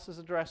somebody else's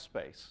address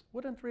space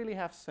wouldn't really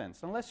have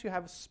sense unless you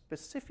have a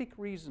specific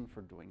reason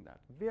for doing that.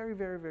 Very,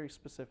 very, very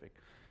specific.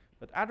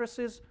 But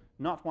addresses,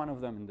 not one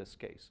of them in this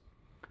case.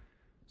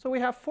 So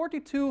we have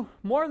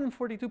more than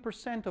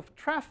 42% of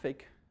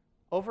traffic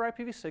over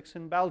IPv6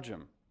 in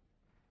Belgium.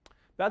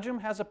 Belgium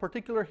has a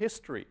particular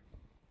history.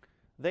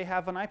 They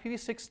have an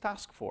IPv6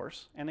 task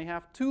force, and they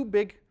have 2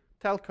 big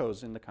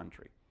telcos in the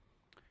country.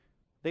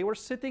 They were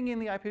sitting in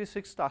the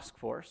IPv6 task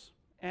force,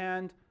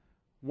 and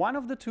one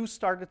of the 2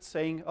 started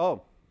saying,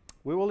 oh,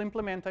 we will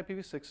implement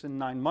IPv6 in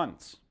 9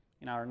 months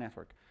in our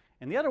network.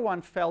 And the other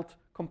one felt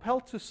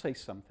compelled to say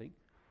something,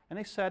 and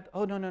they said,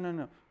 oh,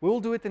 no, we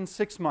will do it in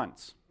 6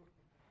 months.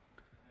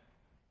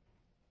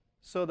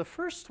 So the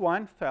first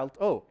one felt,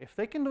 oh, if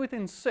they can do it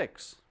in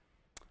 6,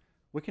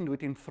 we can do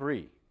it in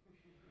 3.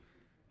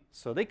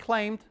 So they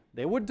claimed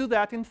they would do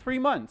that in 3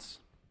 months.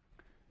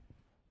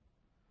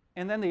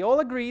 And then they all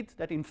agreed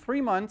that in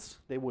 3 months,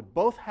 they would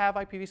both have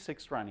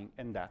IPv6 running,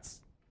 and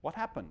that's what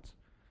happened.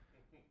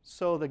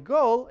 So the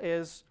goal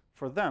is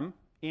for them,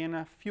 in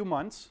a few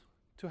months,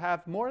 to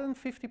have more than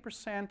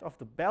 50% of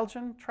the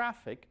Belgian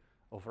traffic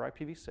over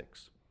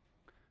IPv6.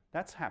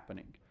 That's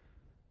happening.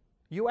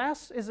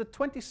 US is at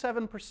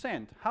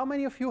 27%. How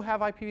many of you have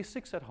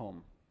IPv6 at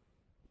home?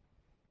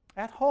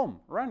 At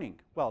home, running.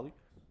 Well,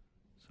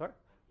 sorry?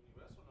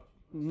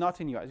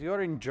 Not in US.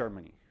 You're in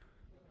Germany.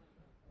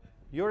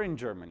 You're in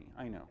Germany,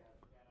 I know.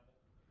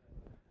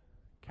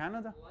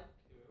 Canada? Like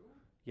to.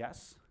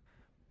 Yes.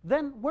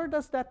 Then where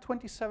does that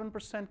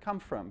 27% come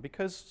from?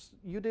 Because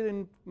you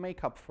didn't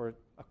make up for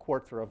a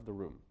quarter of the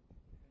room.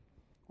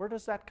 Where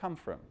does that come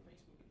from?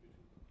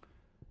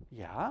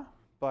 Yeah,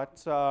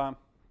 but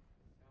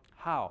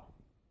how?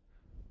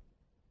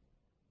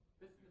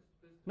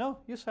 No,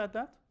 you said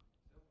that.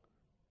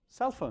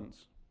 Cell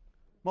phones,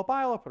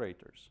 mobile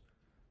operators.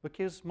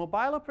 Because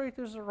mobile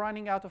operators are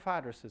running out of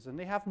addresses and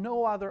they have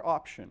no other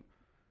option.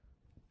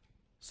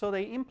 So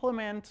they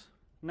implement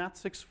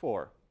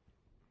NAT64.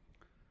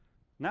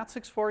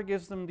 NAT64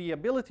 gives them the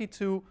ability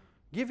to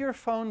give your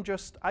phone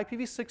just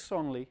IPv6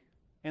 only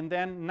and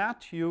then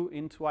NAT you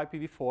into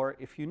IPv4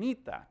 if you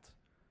need that.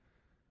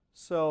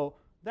 So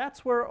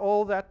that's where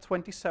all that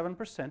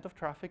 27% of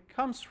traffic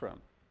comes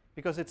from.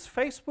 Because it's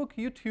Facebook,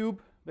 YouTube,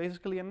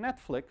 basically a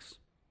Netflix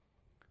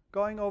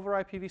going over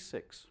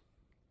IPv6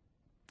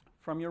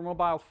 from your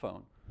mobile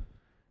phone.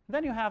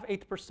 Then you have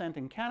 8%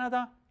 in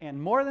Canada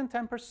and more than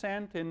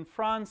 10% in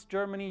France,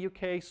 Germany,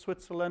 UK,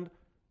 Switzerland,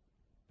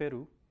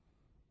 Peru.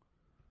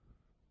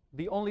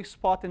 The only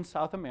spot in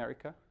South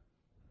America.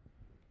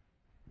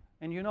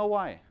 And you know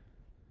why?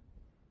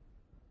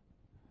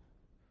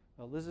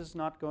 Well, this is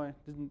not going,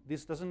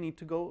 this doesn't need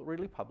to go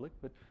really public,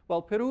 but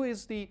well, Peru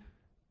is the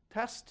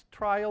test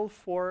trial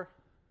for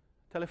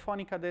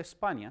Telefónica de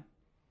España,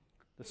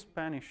 the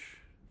Spanish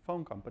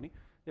phone company.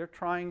 They're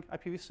trying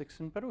IPv6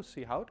 in Peru,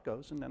 see how it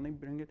goes, and then they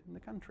bring it in the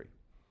country.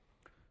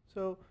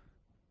 So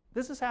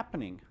this is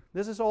happening.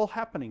 This is all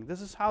happening.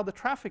 This is how the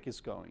traffic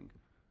is going.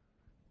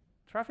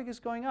 Traffic is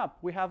going up.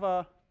 We have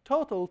a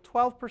total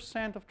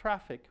 12% of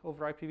traffic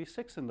over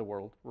IPv6 in the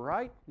world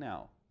right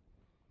now.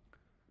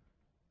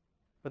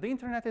 But the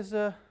internet is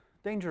a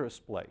dangerous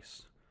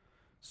place.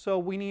 So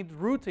we need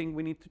routing,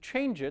 we need to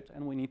change it,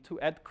 and we need to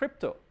add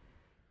crypto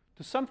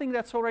to something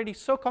that's already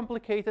so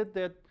complicated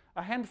that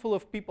a handful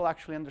of people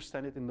actually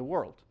understand it in the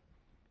world.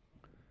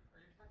 Are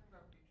you talking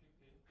about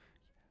BGP?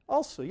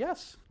 Also,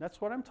 yes,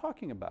 that's what I'm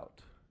talking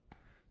about.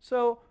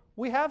 So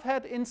we have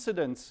had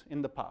incidents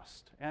in the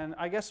past, and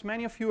I guess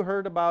many of you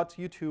heard about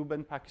YouTube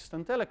and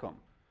Pakistan Telecom.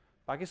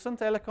 Pakistan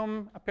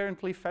Telecom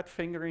apparently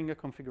fat-fingering a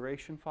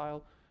configuration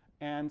file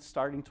and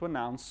starting to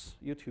announce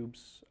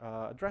YouTube's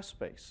address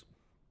space.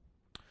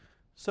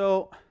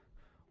 So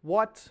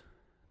what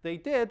they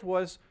did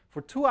was,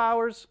 for 2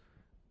 hours,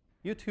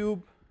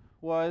 YouTube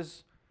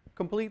was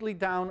completely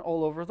down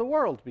all over the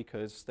world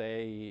because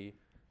their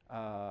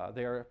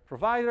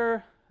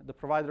provider, the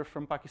provider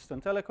from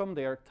Pakistan Telecom,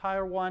 their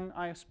Tier 1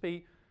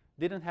 ISP,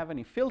 didn't have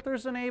any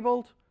filters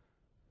enabled,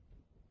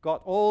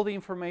 got all the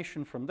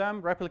information from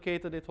them,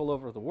 replicated it all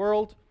over the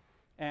world,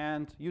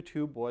 and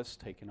YouTube was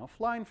taken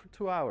offline for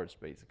 2 hours,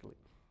 basically.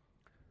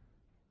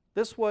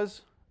 This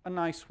was a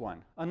nice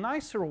one. A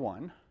nicer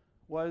one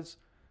was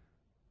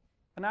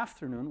an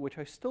afternoon, which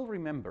I still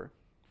remember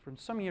from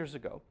some years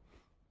ago,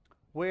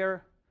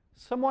 where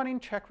someone in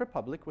Czech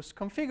Republic was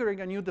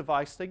configuring a new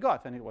device they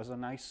got, and it was a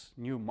nice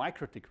new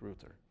MikroTik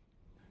router.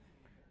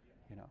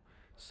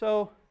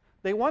 So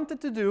they wanted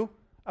to do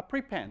a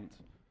prepend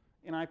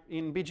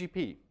in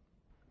BGP.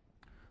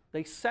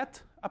 They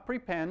set a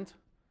prepend,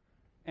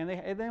 and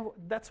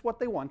that's what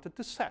they wanted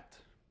to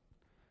set.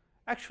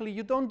 Actually,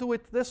 you don't do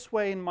it this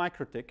way in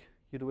MikroTik.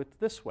 You do it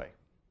this way.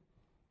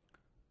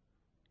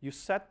 You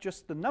set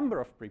just the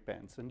number of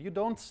prepends, and you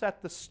don't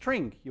set the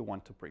string you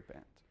want to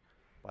prepend.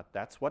 But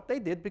that's what they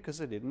did because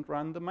they didn't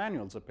run the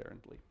manuals,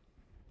 apparently.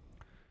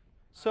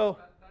 So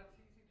That's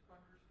easy to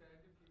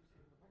understand if you've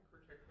seen the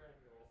MikroTik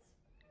manuals.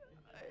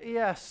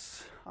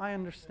 yes, I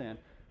understand.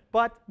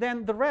 But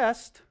then the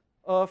rest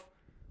of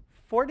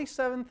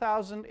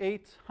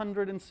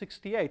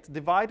 47,868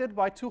 divided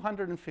by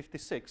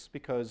 256,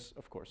 because,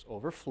 of course,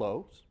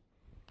 overflows,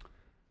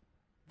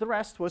 the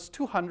rest was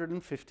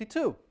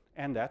 252.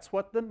 And that's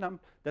what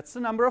that's the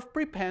number of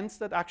prepends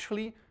that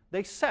actually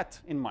they set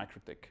in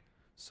MikroTik.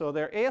 So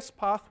their AS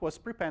path was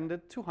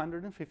prepended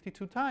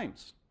 252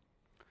 times.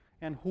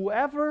 And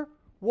whoever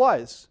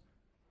was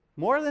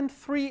more than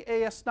 3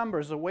 AS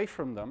numbers away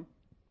from them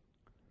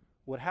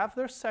would have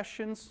their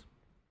sessions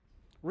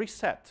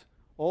reset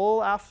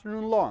all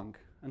afternoon long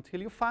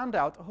until you found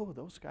out, oh,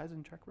 those guys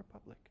in Czech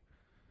Republic.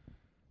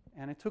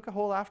 And it took a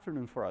whole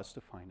afternoon for us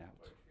to find out.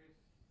 But you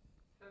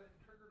said it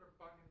triggered a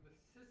bug in the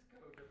Cisco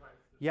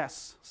devices.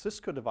 Yes,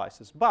 Cisco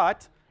devices.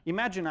 But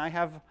imagine I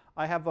have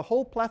a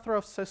whole plethora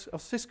of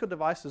Cisco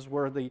devices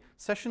where the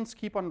sessions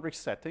keep on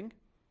resetting.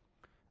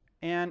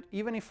 And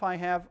even if I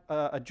have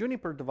a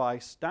Juniper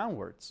device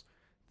downwards,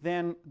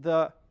 then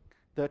the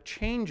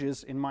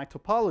changes in my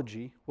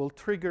topology will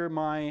trigger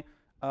my,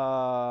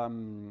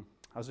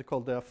 how's it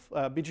called, the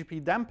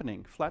BGP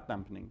dampening, flat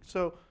dampening.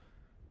 So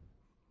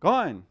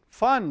gone,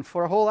 fun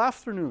for a whole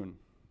afternoon.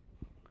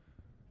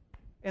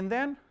 And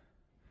then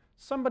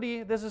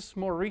somebody, this is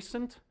more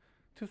recent,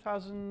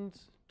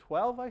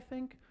 2012, I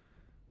think.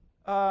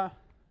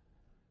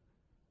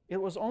 It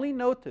was only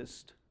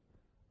noticed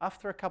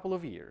after a couple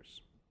of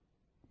years.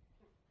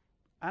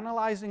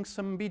 analyzing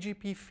some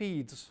BGP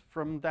feeds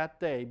from that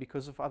day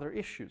because of other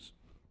issues.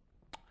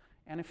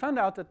 And I found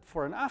out that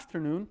for an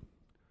afternoon,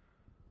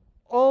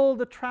 all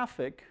the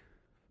traffic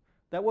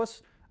that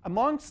was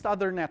amongst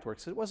other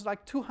networks, it was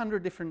like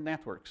 200 different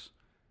networks,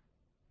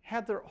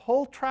 had their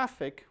whole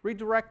traffic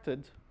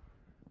redirected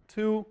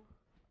to,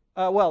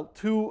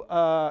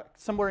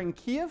 somewhere in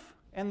Kiev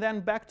and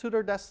then back to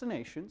their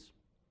destinations.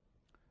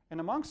 And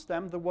amongst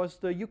them, there was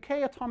the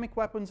UK Atomic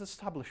Weapons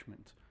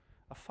Establishment,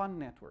 a fun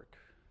network,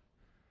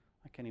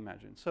 I can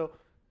imagine. So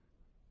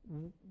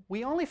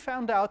we only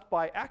found out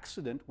by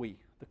accident,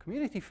 the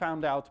community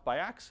found out by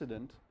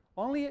accident,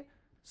 only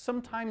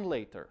some time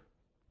later,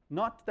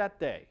 not that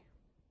day,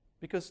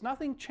 because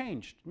nothing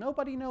changed.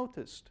 Nobody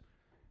noticed.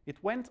 It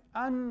went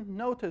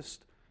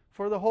unnoticed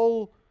for a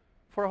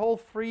whole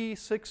 3,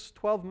 6,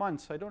 12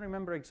 months. I don't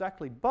remember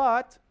exactly,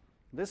 but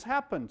this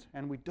happened,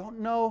 and we don't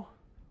know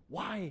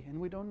why, and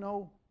we don't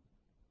know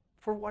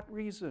for what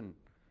reason.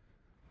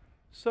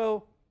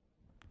 So,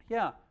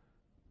 yeah,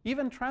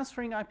 even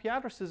transferring IP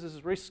addresses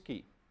is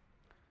risky.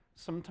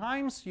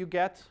 Sometimes you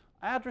get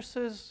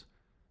addresses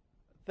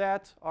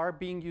that are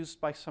being used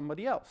by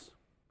somebody else.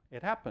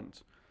 It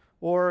happens.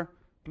 Or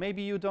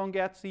maybe you don't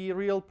get the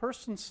real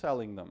person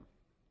selling them.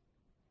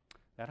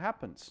 That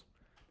happens.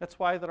 That's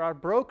why there are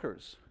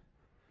brokers.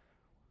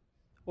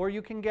 Or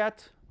you can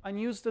get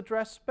unused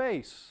address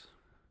space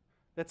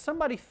that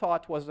somebody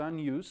thought was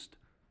unused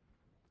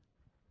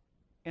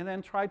and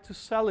then tried to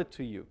sell it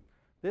to you.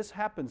 This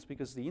happens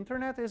because the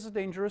internet is a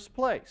dangerous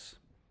place.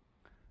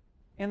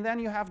 And then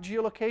you have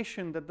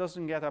geolocation that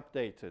doesn't get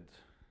updated.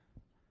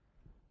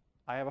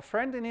 I have a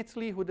friend in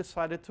Italy who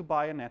decided to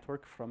buy a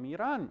network from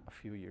Iran a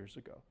few years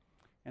ago.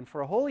 And for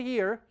a whole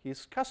year,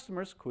 his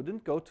customers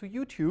couldn't go to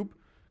YouTube,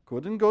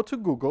 couldn't go to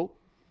Google,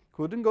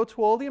 couldn't go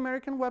to all the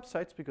American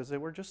websites because they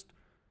were just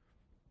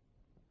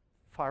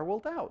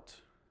firewalled out.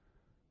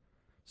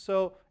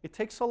 So it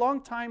takes a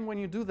long time when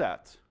you do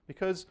that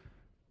because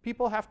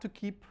people have to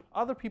keep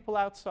other people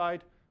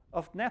outside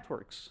of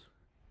networks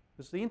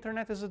because the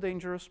internet is a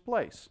dangerous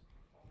place.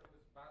 It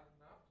was bad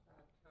enough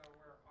that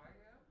where I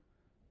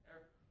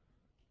am,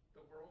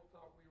 the world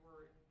thought we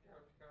were in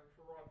downtown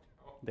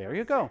Toronto. There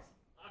you go.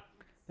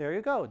 There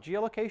you go.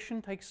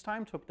 Geolocation takes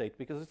time to update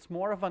because it's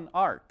more of an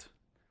art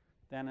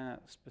than a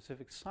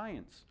specific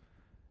science.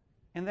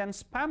 And then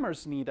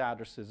spammers need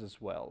addresses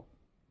as well.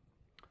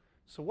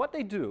 So what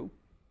they do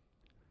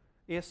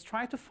is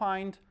try to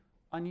find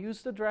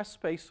unused address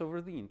space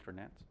over the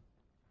internet.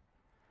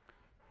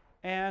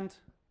 And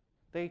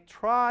they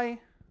try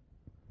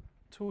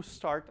to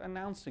start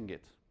announcing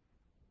it.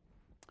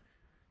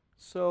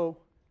 So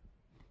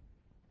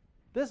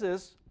this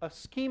is a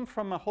scheme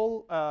from a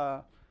whole,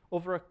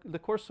 over the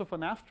course of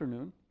an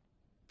afternoon,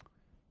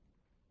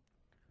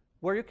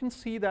 where you can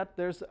see that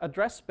there's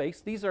address space.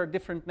 These are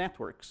different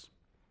networks.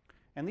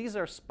 And these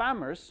are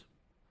spammers.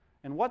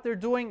 And what they're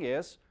doing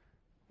is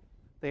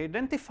they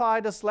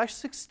identified a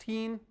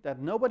 /16 that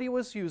nobody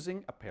was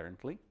using,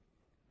 apparently.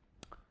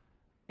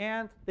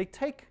 And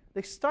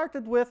they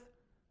started with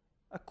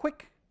a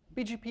quick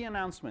BGP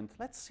announcement.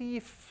 Let's see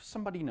if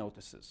somebody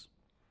notices.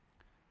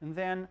 And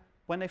then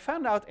when they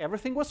found out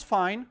everything was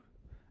fine,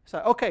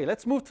 said, OK,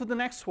 let's move to the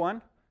next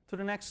one, to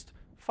the next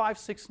 5,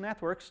 6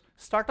 networks,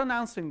 start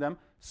announcing them,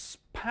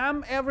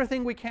 spam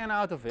everything we can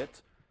out of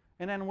it.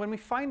 And then when we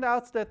find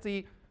out that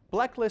the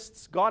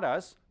blacklists got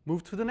us,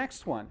 move to the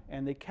next one.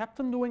 And they kept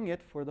on doing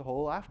it for the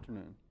whole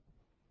afternoon.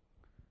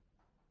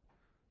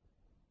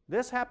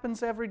 This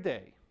happens every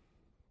day.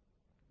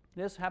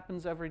 This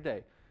happens every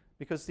day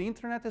because the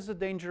internet is a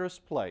dangerous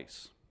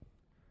place.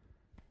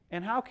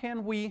 And how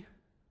can we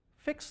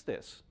fix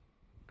this?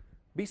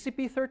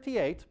 BCP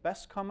 38,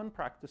 best common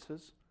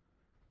practices.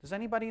 Does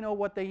anybody know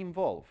what they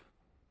involve?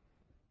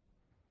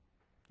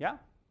 Yeah?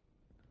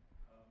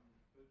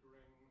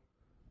 Filtering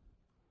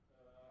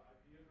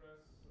IP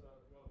address,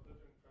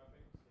 filtering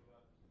traffic so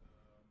that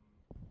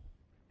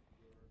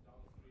your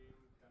downstream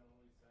can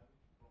only send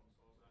from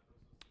source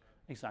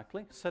addresses.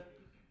 Exactly.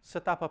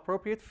 Set up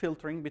appropriate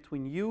filtering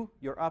between you,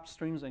 your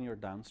upstreams, and your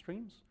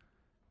downstreams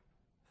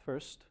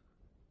first.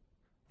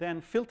 Then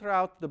filter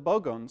out the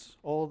bogons,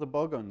 all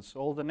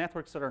the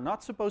networks that are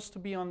not supposed to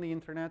be on the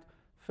internet,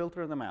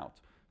 filter them out.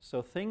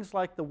 So things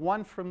like the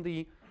one from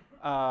the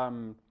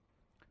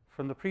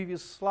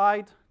previous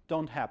slide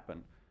don't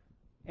happen.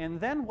 And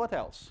then what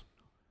else?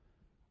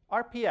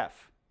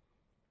 RPF,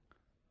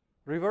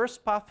 reverse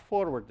path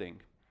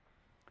forwarding.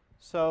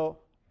 So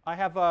I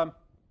have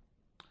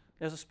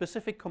there's a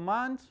specific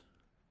command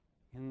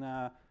in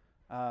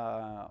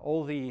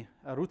all the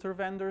router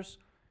vendors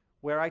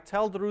where I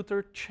tell the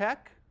router,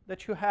 check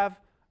that you have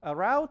a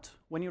route.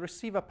 When you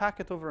receive a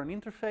packet over an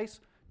interface,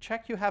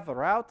 check you have a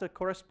route that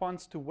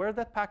corresponds to where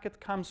that packet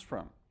comes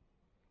from.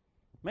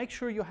 Make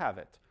sure you have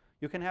it.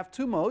 You can have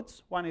 2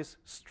 modes. One is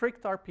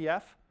strict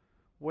RPF,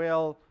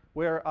 where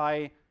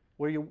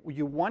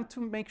you want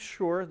to make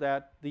sure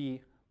that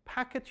the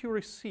packet you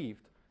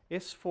received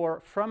is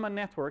from a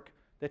network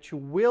that you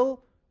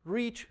will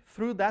reach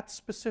through that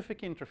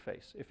specific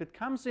interface. If it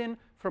comes in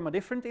from a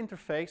different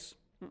interface,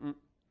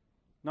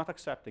 not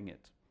accepting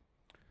it.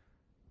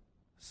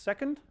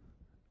 Second,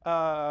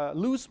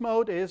 loose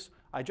mode is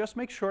I just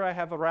make sure I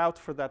have a route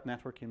for that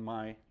network in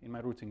my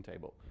routing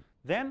table.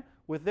 Then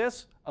with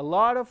this, a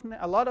lot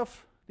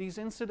of these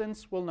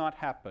incidents will not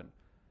happen.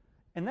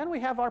 And then we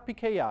have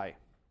RPKI.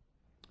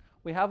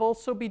 We have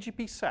also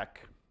BGPsec.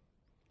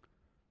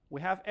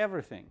 We have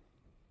everything.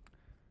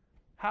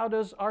 How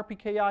does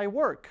RPKI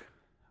work?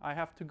 I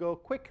have to go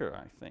quicker,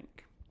 I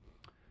think.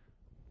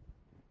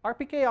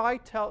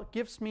 RPKI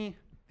gives me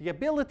the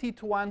ability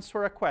to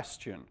answer a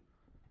question.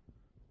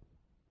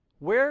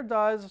 Where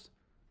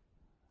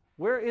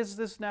is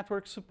this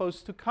network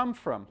supposed to come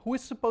from? Who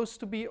is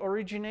supposed to be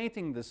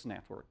originating this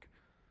network?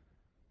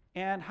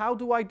 And how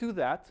do I do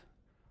that?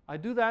 I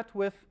do that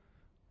with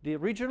the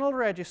regional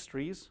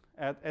registries,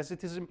 as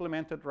it is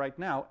implemented right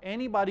now.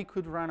 Anybody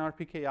could run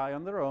RPKI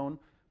on their own,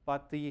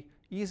 but the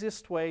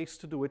easiest way is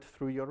to do it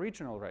through your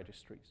regional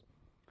registries.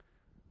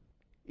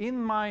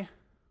 The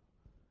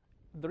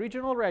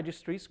regional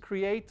registries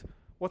create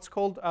what's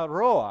called a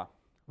ROA,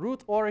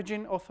 Root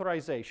Origin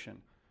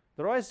Authorization.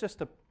 The ROA is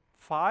just a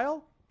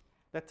file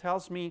that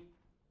tells me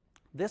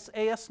this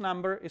AS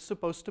number is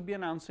supposed to be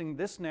announcing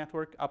this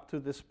network up to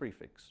this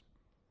prefix.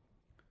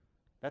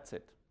 That's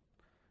it.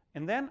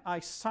 And then I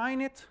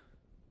sign it,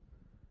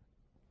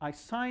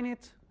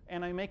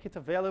 and I make it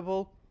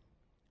available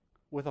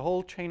with a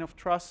whole chain of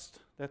trust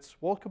that's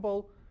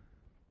walkable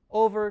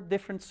over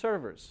different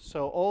servers.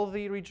 So all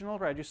the regional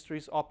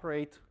registries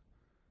operate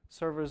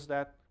servers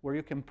where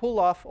you can pull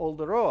off all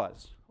the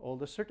ROAs, all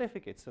the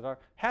certificates that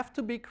have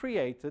to be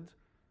created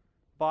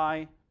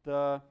by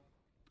the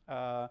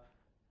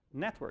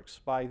networks,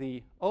 by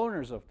the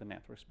owners of the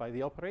networks, by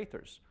the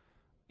operators.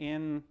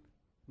 In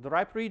the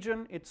RIPE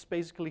region, it's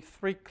basically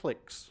 3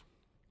 clicks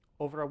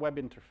over a web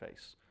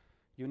interface.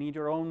 You need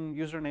your own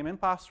username and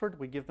password.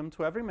 We give them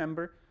to every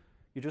member.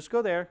 You just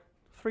go there,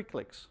 3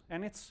 clicks.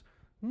 And it's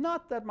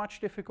not that much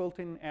difficult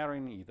in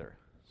ARIN either.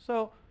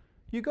 So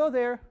you go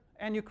there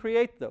and you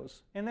create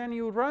those. And then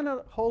you run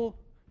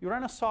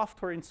a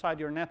software inside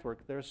your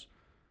network. There's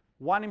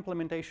one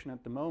implementation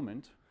at the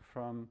moment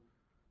from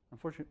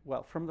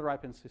the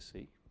RIPE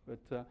NCC.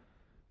 But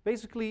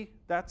basically,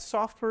 that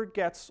software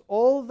gets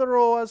all the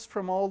ROAs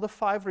from all the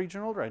 5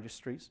 regional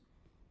registries,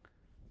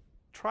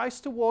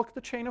 tries to walk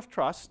the chain of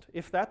trust.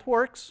 If that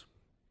works,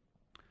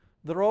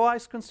 the ROA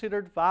is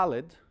considered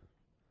valid,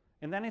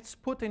 and then it's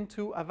put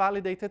into a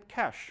validated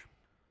cache.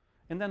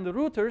 And then the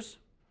routers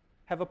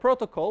have a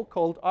protocol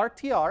called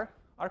RTR,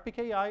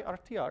 RPKI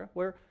RTR,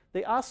 where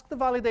they ask the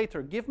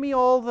validator, give me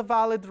all the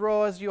valid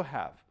ROAs you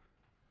have.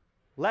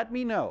 Let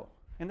me know.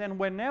 And then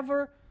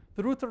whenever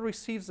the router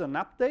receives an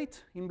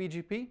update in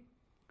BGP,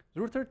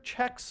 the router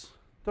checks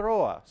the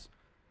ROAs.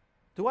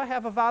 Do I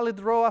have a valid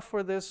ROA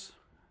for this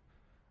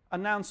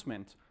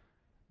announcement?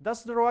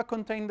 Does the ROA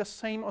contain the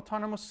same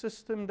autonomous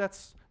system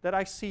that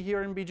I see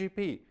here in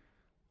BGP?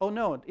 Oh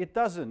no, it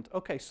doesn't.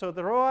 Okay, so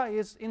the ROA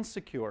is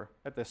insecure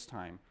at this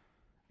time.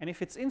 And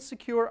if it's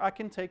insecure, I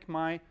can take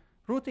my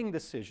routing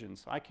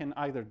decisions. I can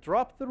either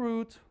drop the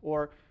route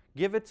or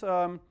give it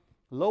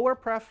lower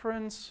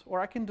preference, or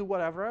I can do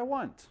whatever I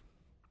want.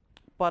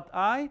 But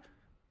I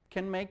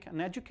can make an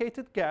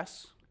educated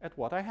guess at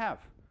what I have.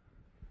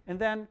 And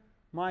then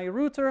my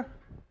router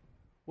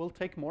will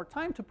take more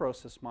time to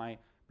process my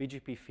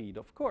BGP feed,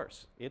 of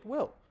course. It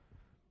will.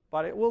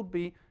 But it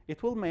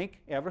will make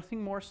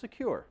everything more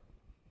secure.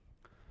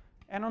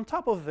 And on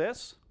top of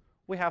this,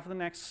 we have the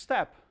next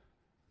step,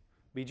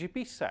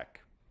 BGPsec.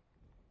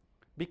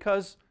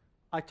 Because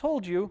I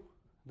told you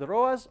the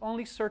ROAs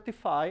only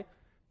certify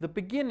the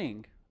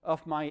beginning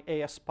of my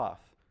AS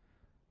path.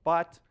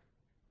 But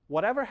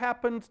whatever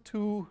happened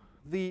to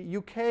the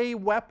UK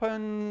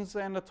weapons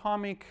and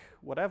atomic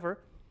whatever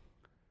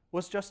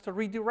was just a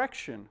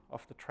redirection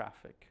of the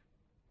traffic.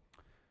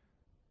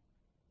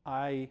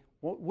 I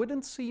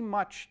wouldn't see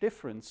much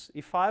difference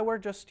if I were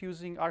just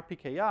using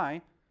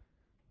RPKI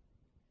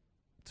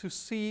to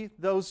see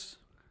those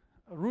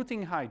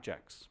routing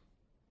hijacks.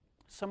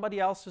 Somebody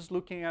else is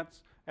looking at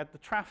the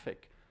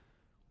traffic.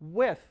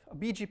 With a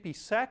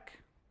BGPsec,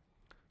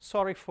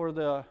 sorry for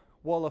the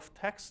wall of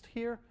text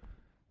here,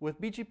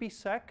 with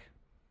BGPsec,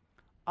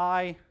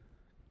 I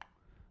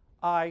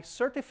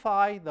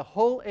certify the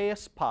whole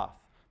AS path,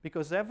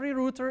 because every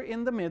router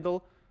in the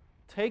middle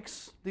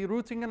takes the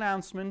routing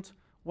announcement.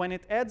 When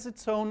it adds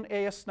its own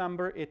AS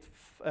number, it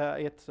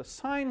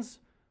assigns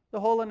the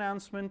whole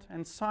announcement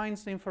and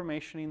signs the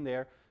information in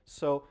there.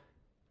 So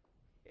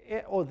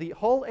the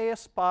whole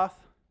AS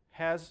path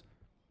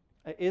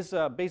is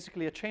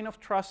basically a chain of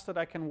trust that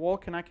I can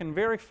walk, and I can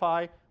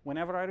verify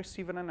whenever I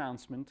receive an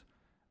announcement,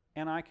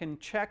 and I can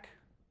check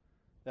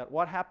that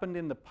what happened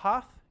in the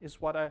path is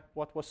what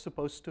was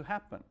supposed to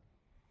happen.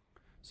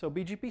 So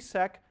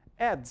BGPsec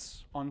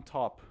adds on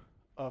top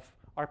of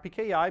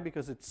RPKI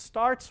because it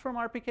starts from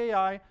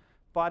RPKI,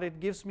 but it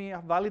gives me a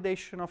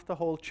validation of the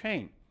whole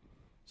chain.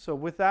 So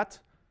with that,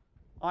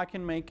 I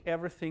can make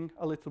everything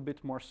a little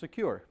bit more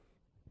secure.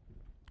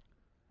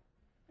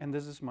 And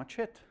this is much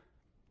it.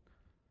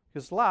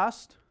 Because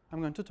last,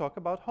 I'm going to talk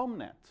about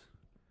HomeNet.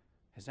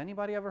 Has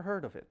anybody ever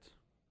heard of it?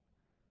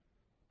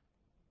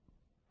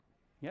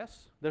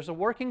 Yes? There's a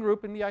working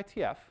group in the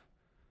ITF.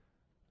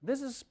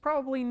 This is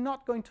probably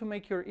not going to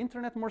make your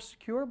internet more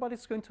secure, but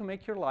it's going to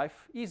make your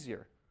life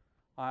easier.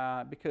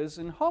 Because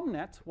in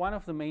HomeNet, one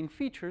of the main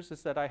features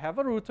is that I have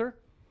a router,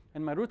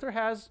 and my router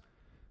has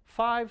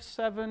 5,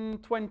 7,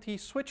 20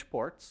 switch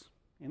ports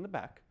in the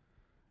back.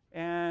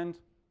 And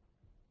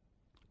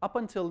up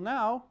until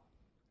now,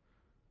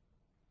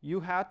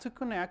 you had to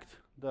connect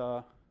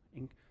the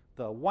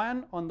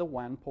WAN on the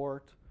WAN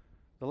port,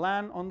 the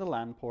LAN on the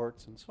LAN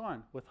ports, and so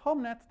on. With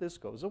HomeNet, this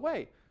goes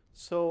away.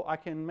 So I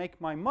can make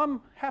my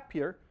mom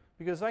happier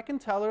because I can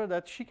tell her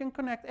that she can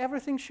connect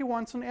everything she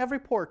wants on every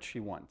port she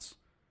wants.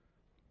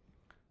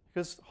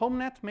 Because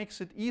HomeNet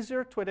makes it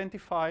easier to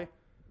identify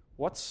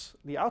what's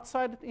the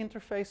outside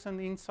interface and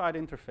the inside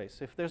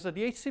interface. If there's a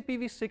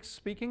DHCPv6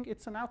 speaking,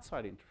 it's an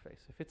outside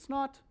interface. If it's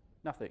not,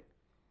 nothing.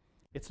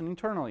 It's an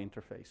internal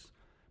interface.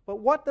 But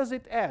what does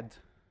it add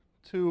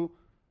to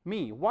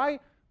me? Why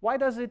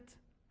does it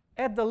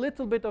add a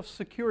little bit of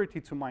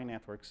security to my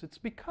networks? It's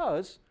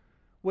because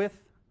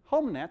with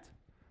HomeNet,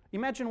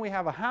 imagine we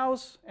have a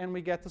house and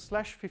we get a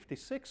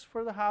 /56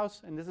 for the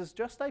house, and this is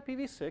just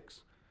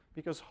IPv6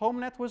 because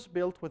HomeNet was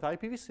built with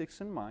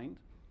IPv6 in mind.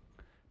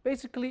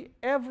 Basically,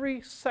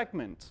 every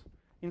segment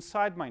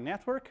inside my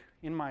network,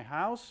 in my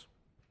house,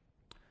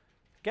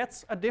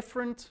 gets a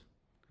different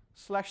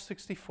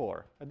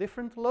 /64, a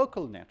different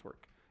local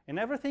network. And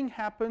everything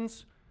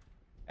happens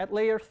at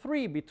layer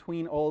 3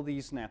 between all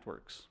these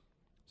networks.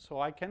 So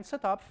I can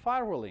set up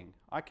firewalling.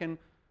 I can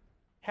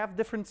have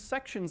different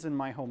sections in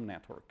my home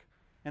network.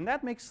 And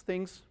that makes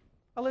things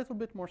a little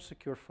bit more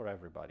secure for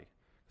everybody.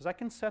 Because I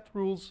can set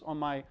rules on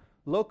my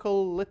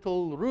local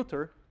little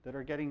router that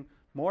are getting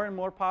more and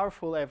more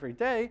powerful every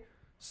day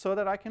so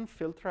that I can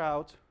filter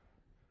out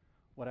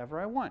whatever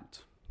I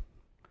want.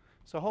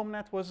 So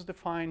HomeNet was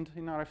defined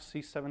in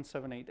RFC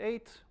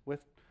 7788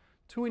 with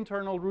 2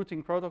 internal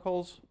routing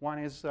protocols. One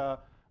is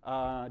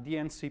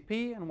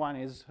DNCP and one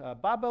is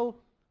Babel,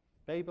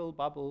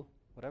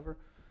 whatever.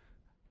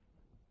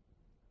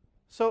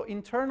 So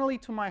internally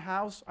to my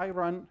house, I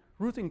run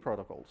routing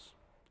protocols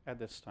at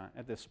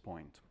this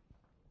point.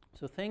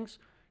 So things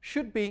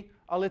should be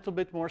a little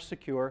bit more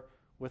secure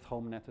with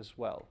HomeNet as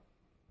well.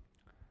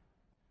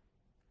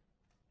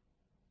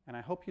 And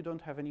I hope you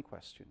don't have any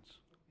questions.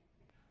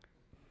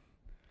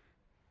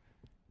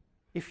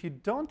 If you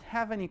don't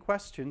have any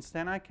questions,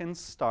 then I can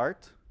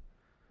start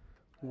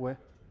with,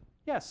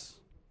 yes?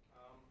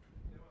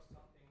 There was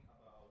something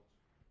about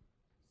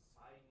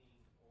signing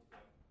all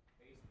the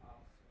base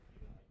paths of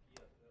given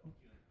IP, of given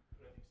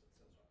prefix,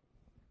 etc.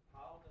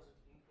 How does it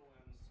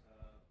influence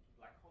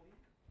black holing,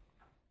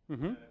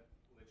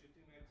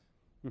 legitimate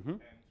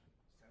and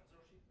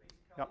censorship,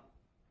 basically? Yep.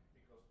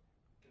 Because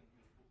you can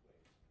use both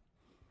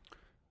ways.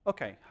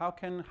 Okay,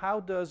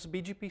 how does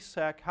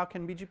BGP-SEC, how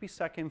can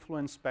BGP-SEC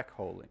influence black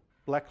holing?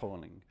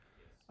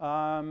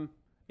 Yes.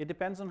 It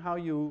depends on how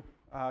you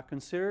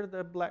consider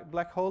the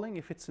black holing.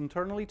 If it's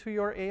internally to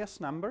your AS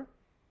number,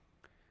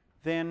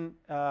 then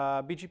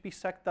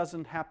BGP-SEC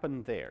doesn't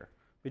happen there.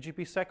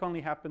 BGP-SEC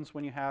only happens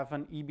when you have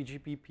an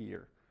eBGP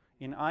peer.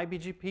 In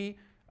iBGP,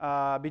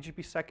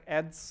 BGP-SEC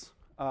adds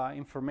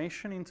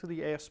information into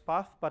the AS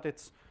path, but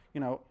it's,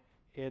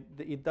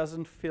 it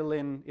doesn't fill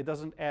in, it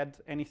doesn't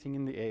add anything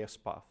in the AS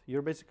path.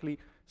 You're basically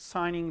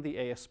signing the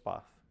AS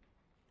path.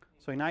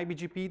 So in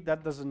iBGP,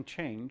 that doesn't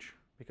change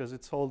because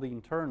it's all the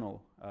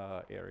internal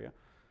area.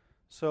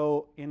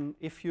 So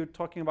if you're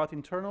talking about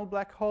internal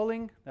black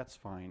holing, that's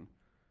fine.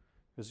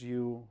 Because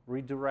you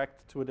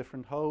redirect to a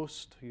different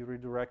host, you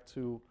redirect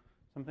to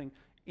something.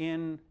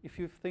 If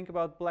you think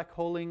about black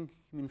holing,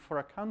 I mean for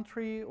a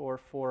country or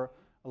for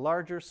a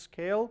larger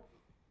scale,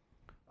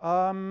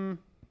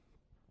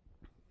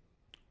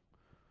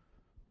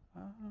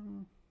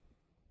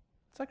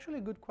 it's actually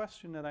a good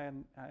question that I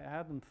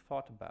hadn't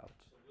thought about.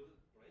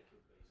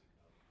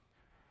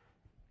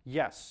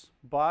 Yes,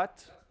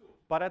 but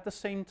at the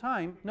same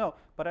time,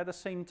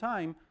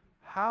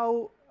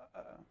 how,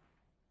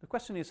 the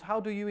question is, how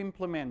do you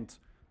implement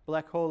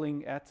black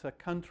holing at a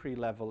country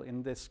level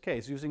in this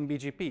case, using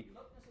BGP?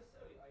 Not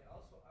necessarily. I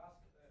also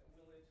asked,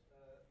 will it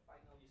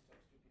finally stop stupid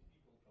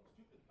people from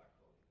stupid black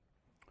holing?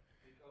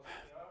 Because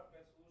there are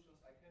bad solutions.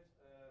 I had a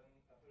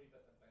very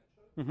bad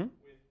adventure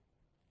with,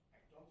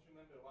 I don't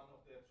remember, one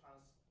of the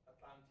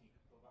transatlantic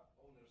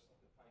owners of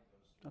the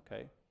fighters.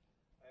 Okay.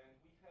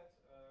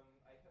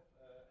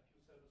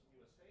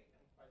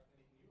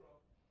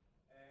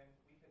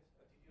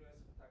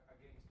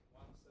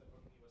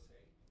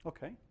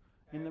 Okay.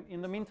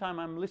 In the meantime,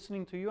 I'm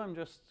listening to you. I'm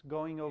just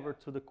going over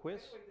to the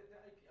quiz. Anyway, the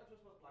IP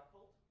address was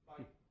blackholed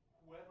by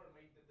whoever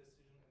made the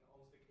decision and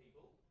owns the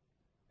cable.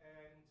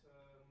 And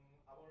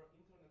our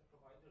internet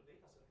provider,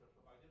 data center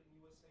provider in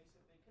USA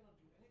said they cannot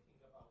do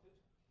anything about it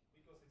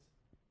because it's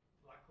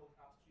blackholed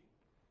upstream.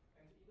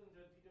 And even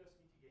the DDoS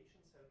mitigation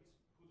service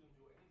couldn't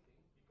do anything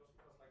because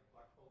it was like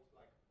blackholed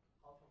like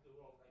half of the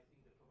world. I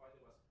think the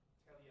provider was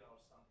Telia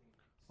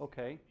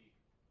Okay.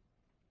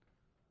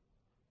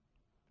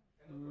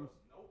 And of course,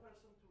 no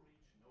person to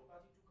reach,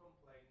 nobody to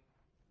complain.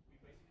 We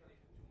basically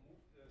have to move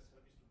the service to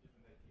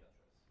different IP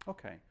address.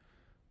 Okay.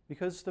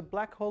 Because the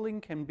black holing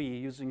can be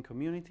using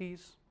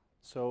communities.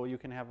 So you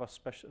can have a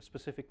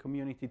specific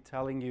community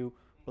telling you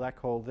black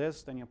hole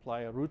this, then you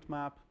apply a route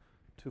map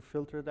to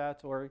filter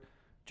that. Or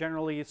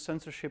generally,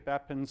 censorship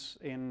happens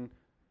in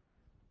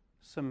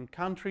some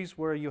countries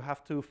where you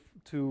have to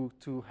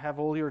have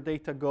all your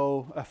data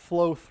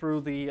flow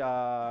through the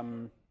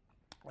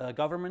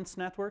government's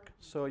network.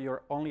 So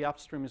your only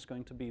upstream is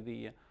going to be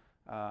the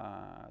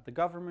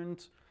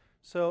government.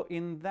 So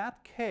in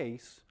that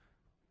case,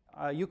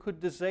 you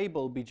could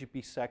disable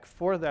BGP-SEC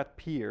for that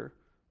peer,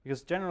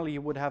 because generally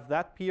you would have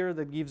that peer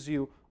that gives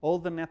you all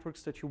the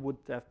networks that you would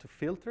have to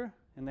filter,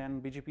 and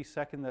then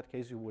BGP-SEC in that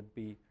case you would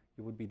be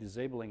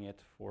disabling it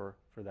for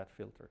that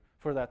filter,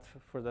 for that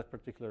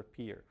particular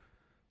peer.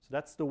 So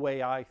that's the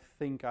way I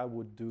think I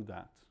would do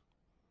that.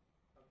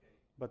 Okay.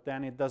 But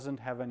then it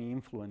doesn't have any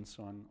influence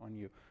on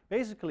you.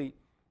 Basically,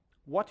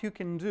 what you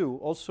can do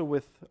also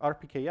with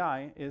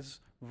RPKI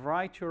is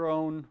write your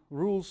own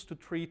rules to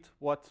treat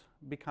what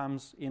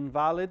becomes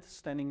invalid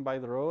standing by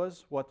the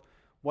ROAs, what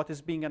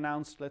is being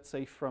announced, let's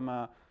say, from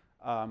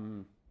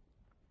an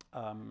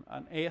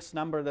AS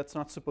number that's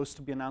not supposed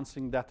to be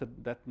announcing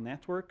that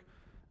network.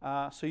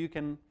 So you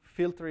can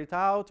filter it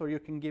out, or you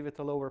can give it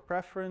a lower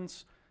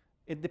preference.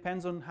 It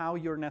depends on how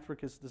your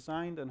network is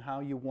designed and how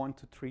you want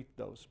to treat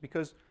those.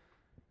 Because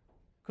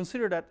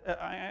consider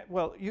that,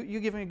 well, you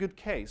give me a good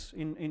case.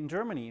 In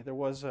Germany, there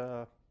was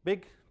a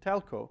big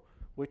telco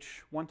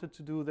which wanted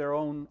to do their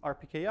own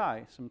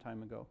RPKI some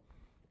time ago.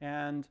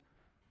 And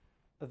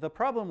the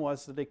problem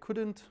was that they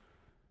couldn't,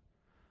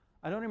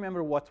 I don't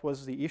remember what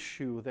was the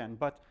issue then,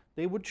 but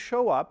they would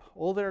show up,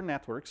 all their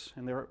networks,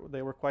 and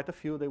there were quite a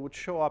few, they would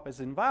show up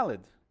as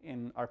invalid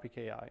in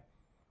RPKI.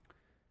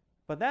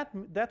 But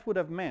that would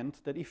have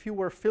meant that if you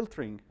were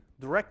filtering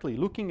directly,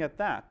 looking at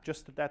that,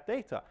 just at that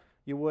data,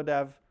 you would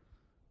have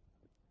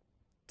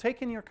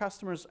taken your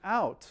customers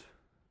out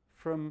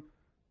from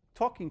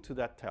talking to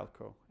that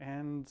telco.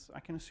 And I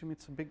can assume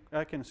it's a big,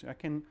 I can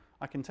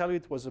tell you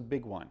it was a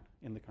big one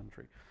in the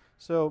country.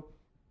 So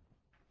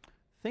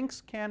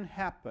things can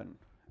happen,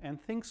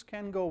 and things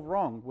can go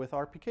wrong with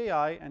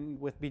RPKI and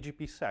with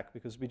BGP-SEC,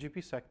 because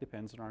BGP-SEC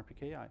depends on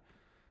RPKI.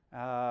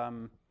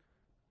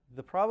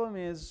 The problem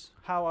is,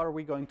 how are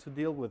we going to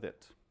deal with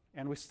it?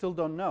 And we still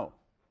don't know,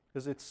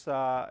 because it's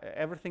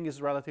everything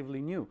is relatively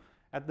new.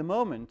 At the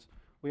moment,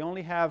 we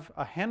only have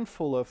a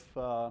handful of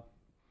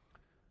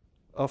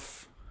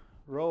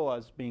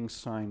ROAs being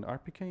signed,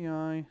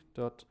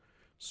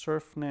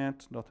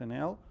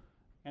 rpki.surfnet.nl,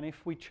 and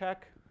if we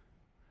check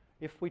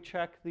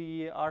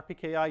the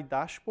RPKI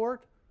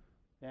dashboard,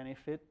 then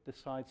if it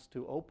decides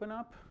to open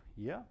up,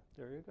 yeah,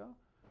 there you go.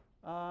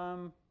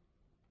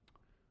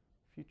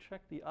 If you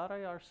check the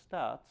RIR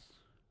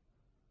stats,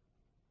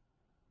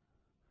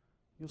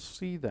 you'll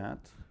see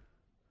that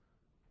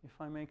if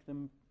I make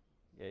them,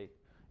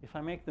 if I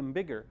make them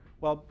bigger,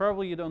 well,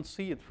 probably you don't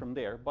see it from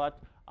there,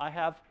 but I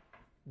have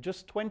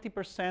just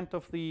 20%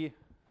 of the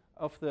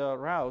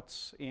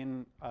routes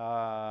in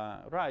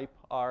RIPE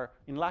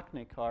in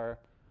LACNIC are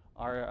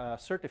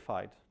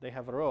certified. They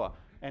have a ROA,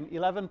 and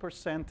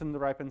 11% in the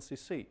RIPE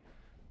NCC.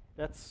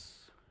 That's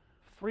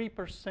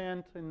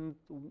 3% and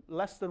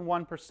less than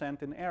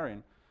 1% in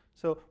ARIN.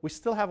 So we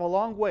still have a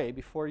long way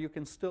before you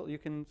can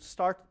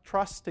start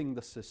trusting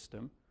the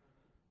system,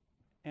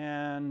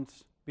 and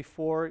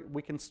before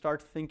we can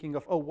start thinking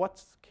of, oh,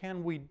 what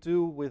can we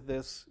do with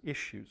these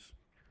issues?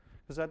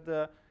 Because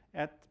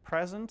at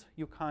present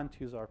you can't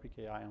use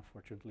RPKI,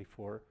 unfortunately,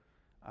 for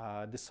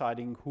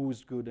deciding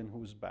who's good and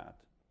who's bad.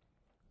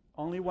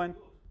 Only when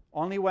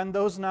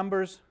those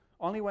numbers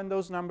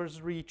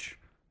reach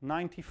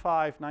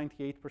 95,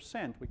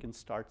 98%, we can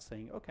start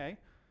saying, okay,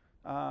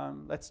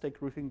 let's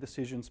take routing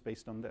decisions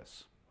based on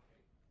this.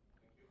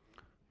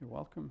 You're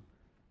welcome.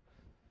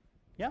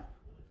 Yeah?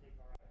 Will it take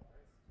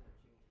RIRs to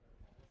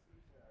change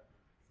their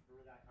policy to spur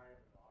that kind of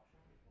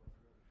adoption before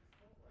it's really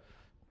useful?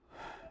 Or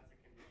that's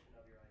a condition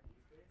of your ID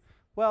space?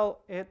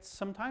 Well,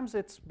 sometimes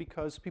it's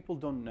because people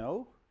don't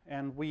know,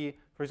 and we,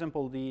 for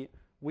example,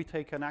 we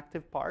take an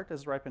active part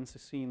as RIPE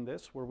NCC in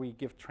this, where we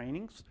give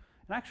trainings.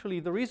 And actually,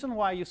 the reason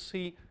why you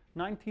see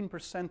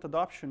 19%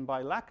 adoption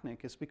by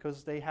LACNIC is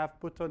because they have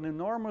put an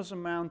enormous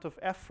amount of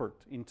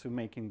effort into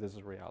making this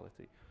a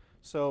reality.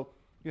 So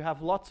you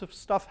have lots of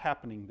stuff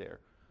happening there.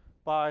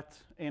 But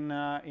in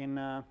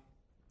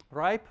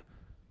RIPE,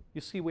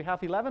 you see we have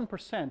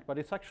 11%, but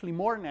it's actually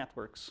more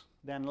networks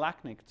than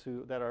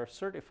LACNIC that are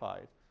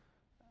certified.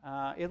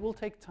 It will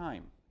take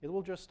time. It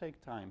will just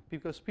take time,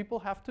 because people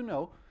have to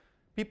know.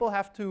 People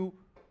have to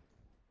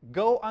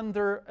go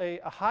under a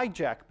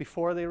hijack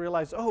before they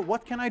realize, oh,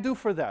 what can I do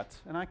for that?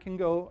 And I can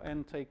go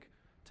and take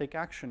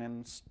action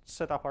and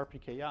set up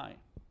RPKI.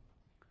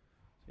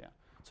 Yeah.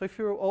 So if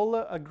you all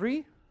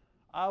agree,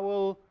 I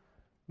will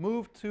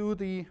move to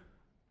the,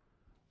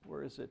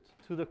 where is it?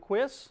 To the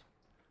quiz.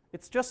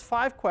 It's just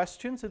 5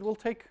 questions. It will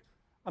take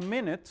a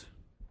minute.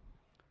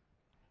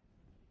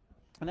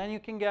 And then you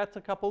can get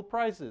a couple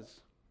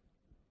prizes.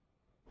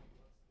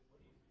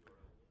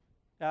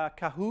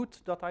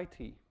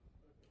 Kahoot.it.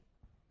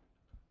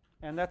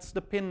 And that's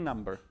the PIN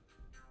number.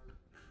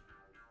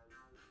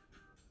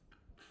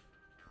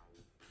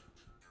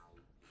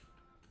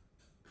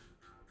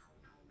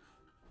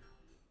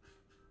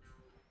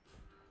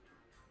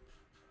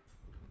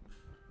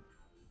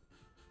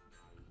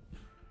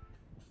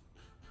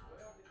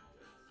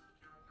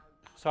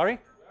 Sorry?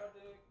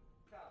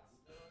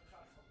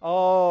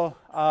 Oh,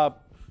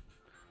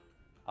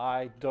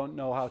 I don't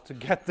know how to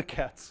get the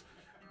cats.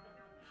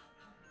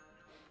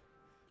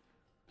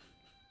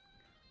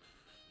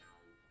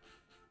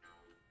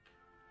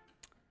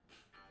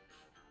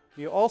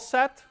 You all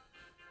set?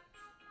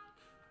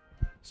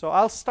 So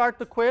I'll start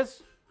the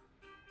quiz.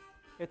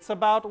 It's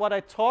about what I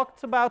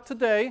talked about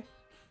today.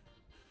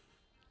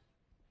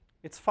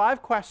 It's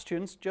 5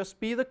 questions. Just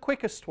be the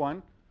quickest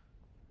one.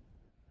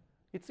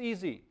 It's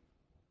easy.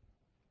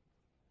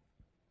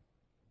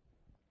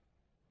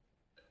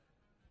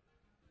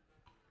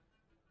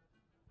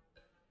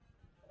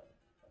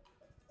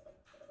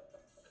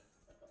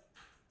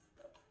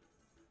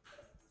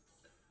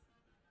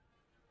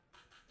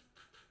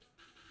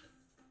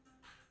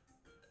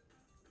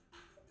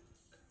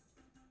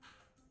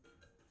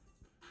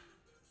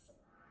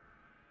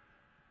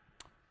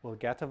 We'll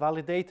get a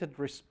validated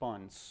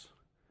response.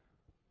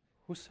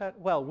 Who said,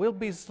 well, we'll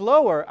be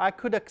slower. I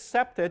could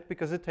accept it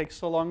because it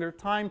takes a longer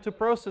time to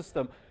process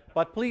them.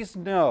 But please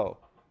no,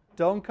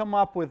 don't come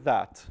up with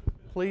that.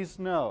 Please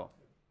no.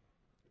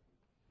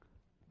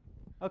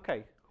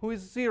 Okay, who is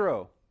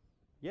 0?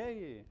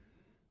 Yay.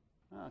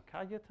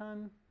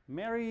 Kajetan,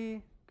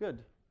 Mary,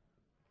 good.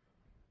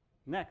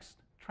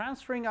 Next,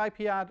 transferring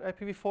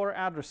IPv4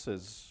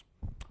 addresses.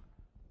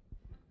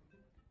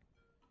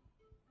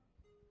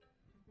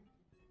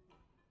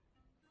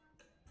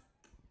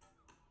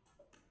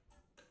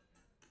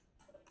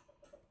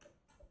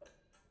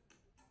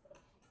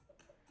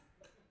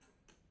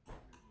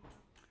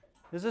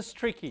 This is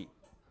tricky.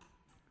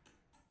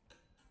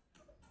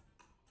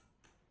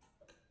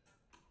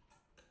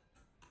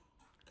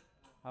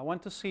 I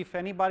want to see if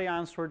anybody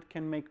answered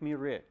can make me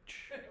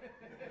rich.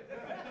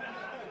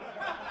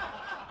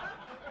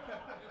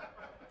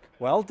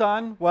 Well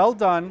done, well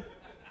done,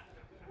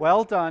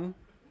 well done.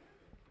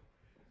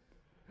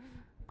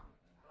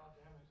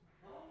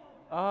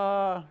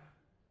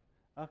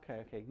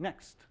 Okay,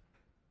 next.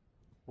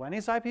 When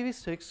is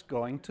IPv6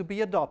 going to be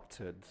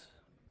adopted?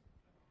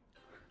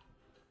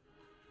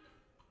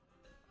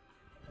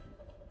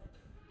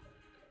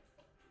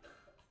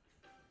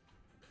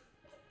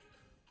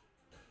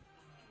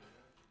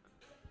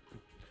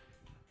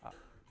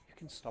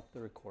 You can stop the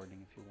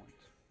recording if you want.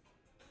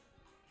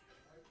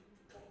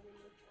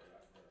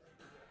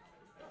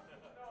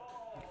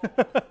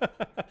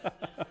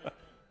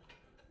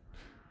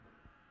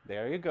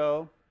 There you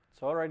go.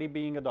 It's already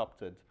being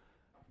adopted.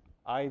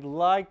 I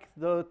like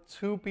the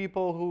 2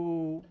 people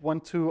who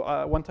want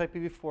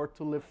IPv4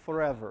 to live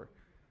forever.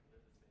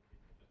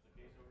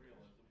 It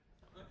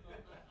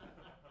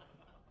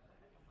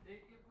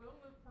will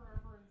live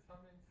forever in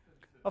some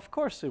instances. Of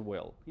course it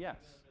will,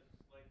 yes.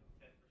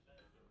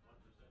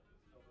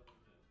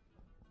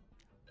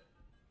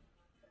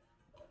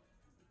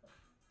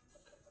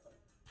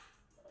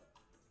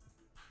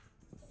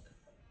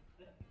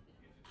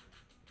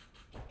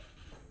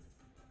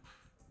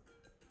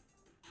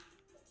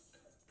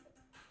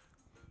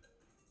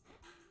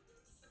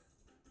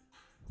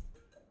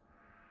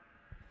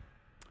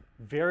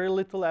 Very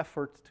little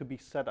effort to be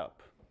set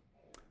up.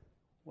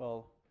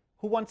 Well,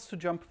 who wants to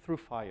jump through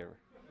fire?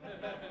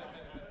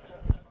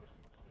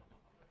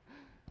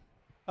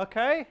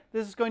 Okay,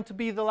 this is going to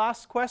be the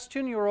last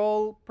question. You're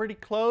all pretty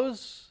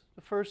close.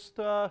 The first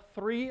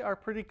 3 are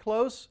pretty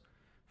close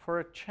for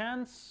a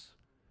chance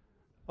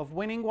of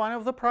winning one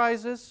of the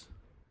prizes.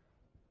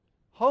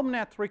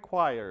 HomeNet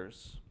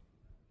requires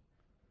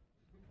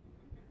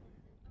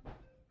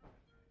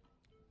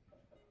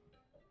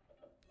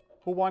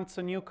who wants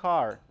a new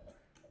car?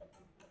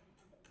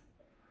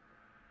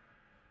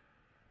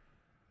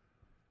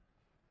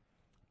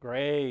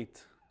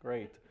 Great,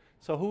 great.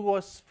 So who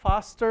was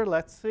faster?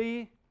 Let's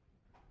see.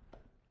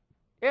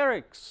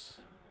 Eric's.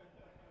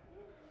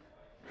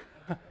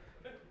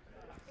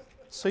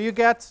 So you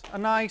get a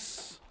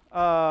nice,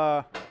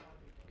 come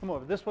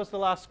over, this was the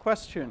last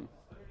question.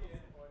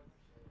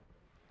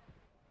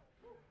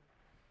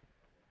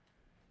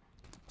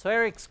 So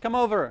Eric's, come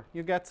over.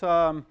 You get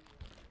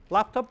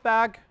laptop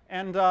bag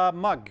and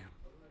mug.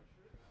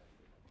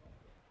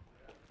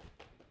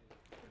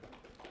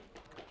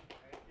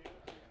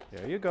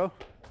 There you go.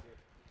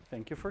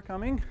 Thank you for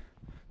coming.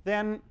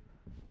 Then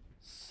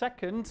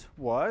second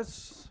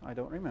was, I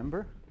don't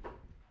remember.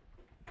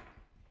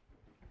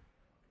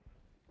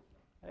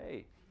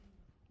 Hey,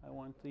 I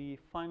want the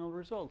final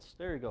results.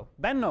 There you go.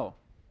 Benno.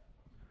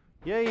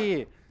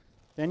 Yay.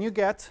 Then you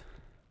get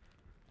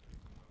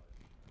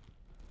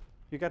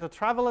a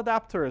travel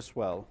adapter as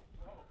well.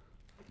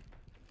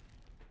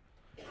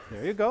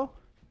 There you go.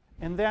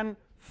 And then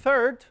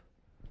third,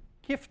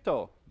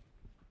 Kifto.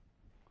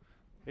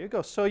 There you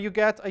go. So you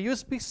get a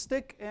USB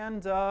stick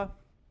and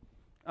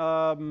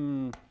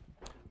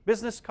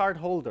business card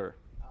holder.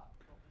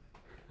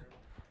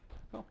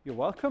 Oh, you're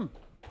welcome.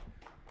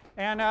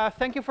 And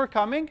thank you for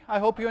coming. I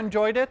hope you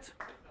enjoyed it.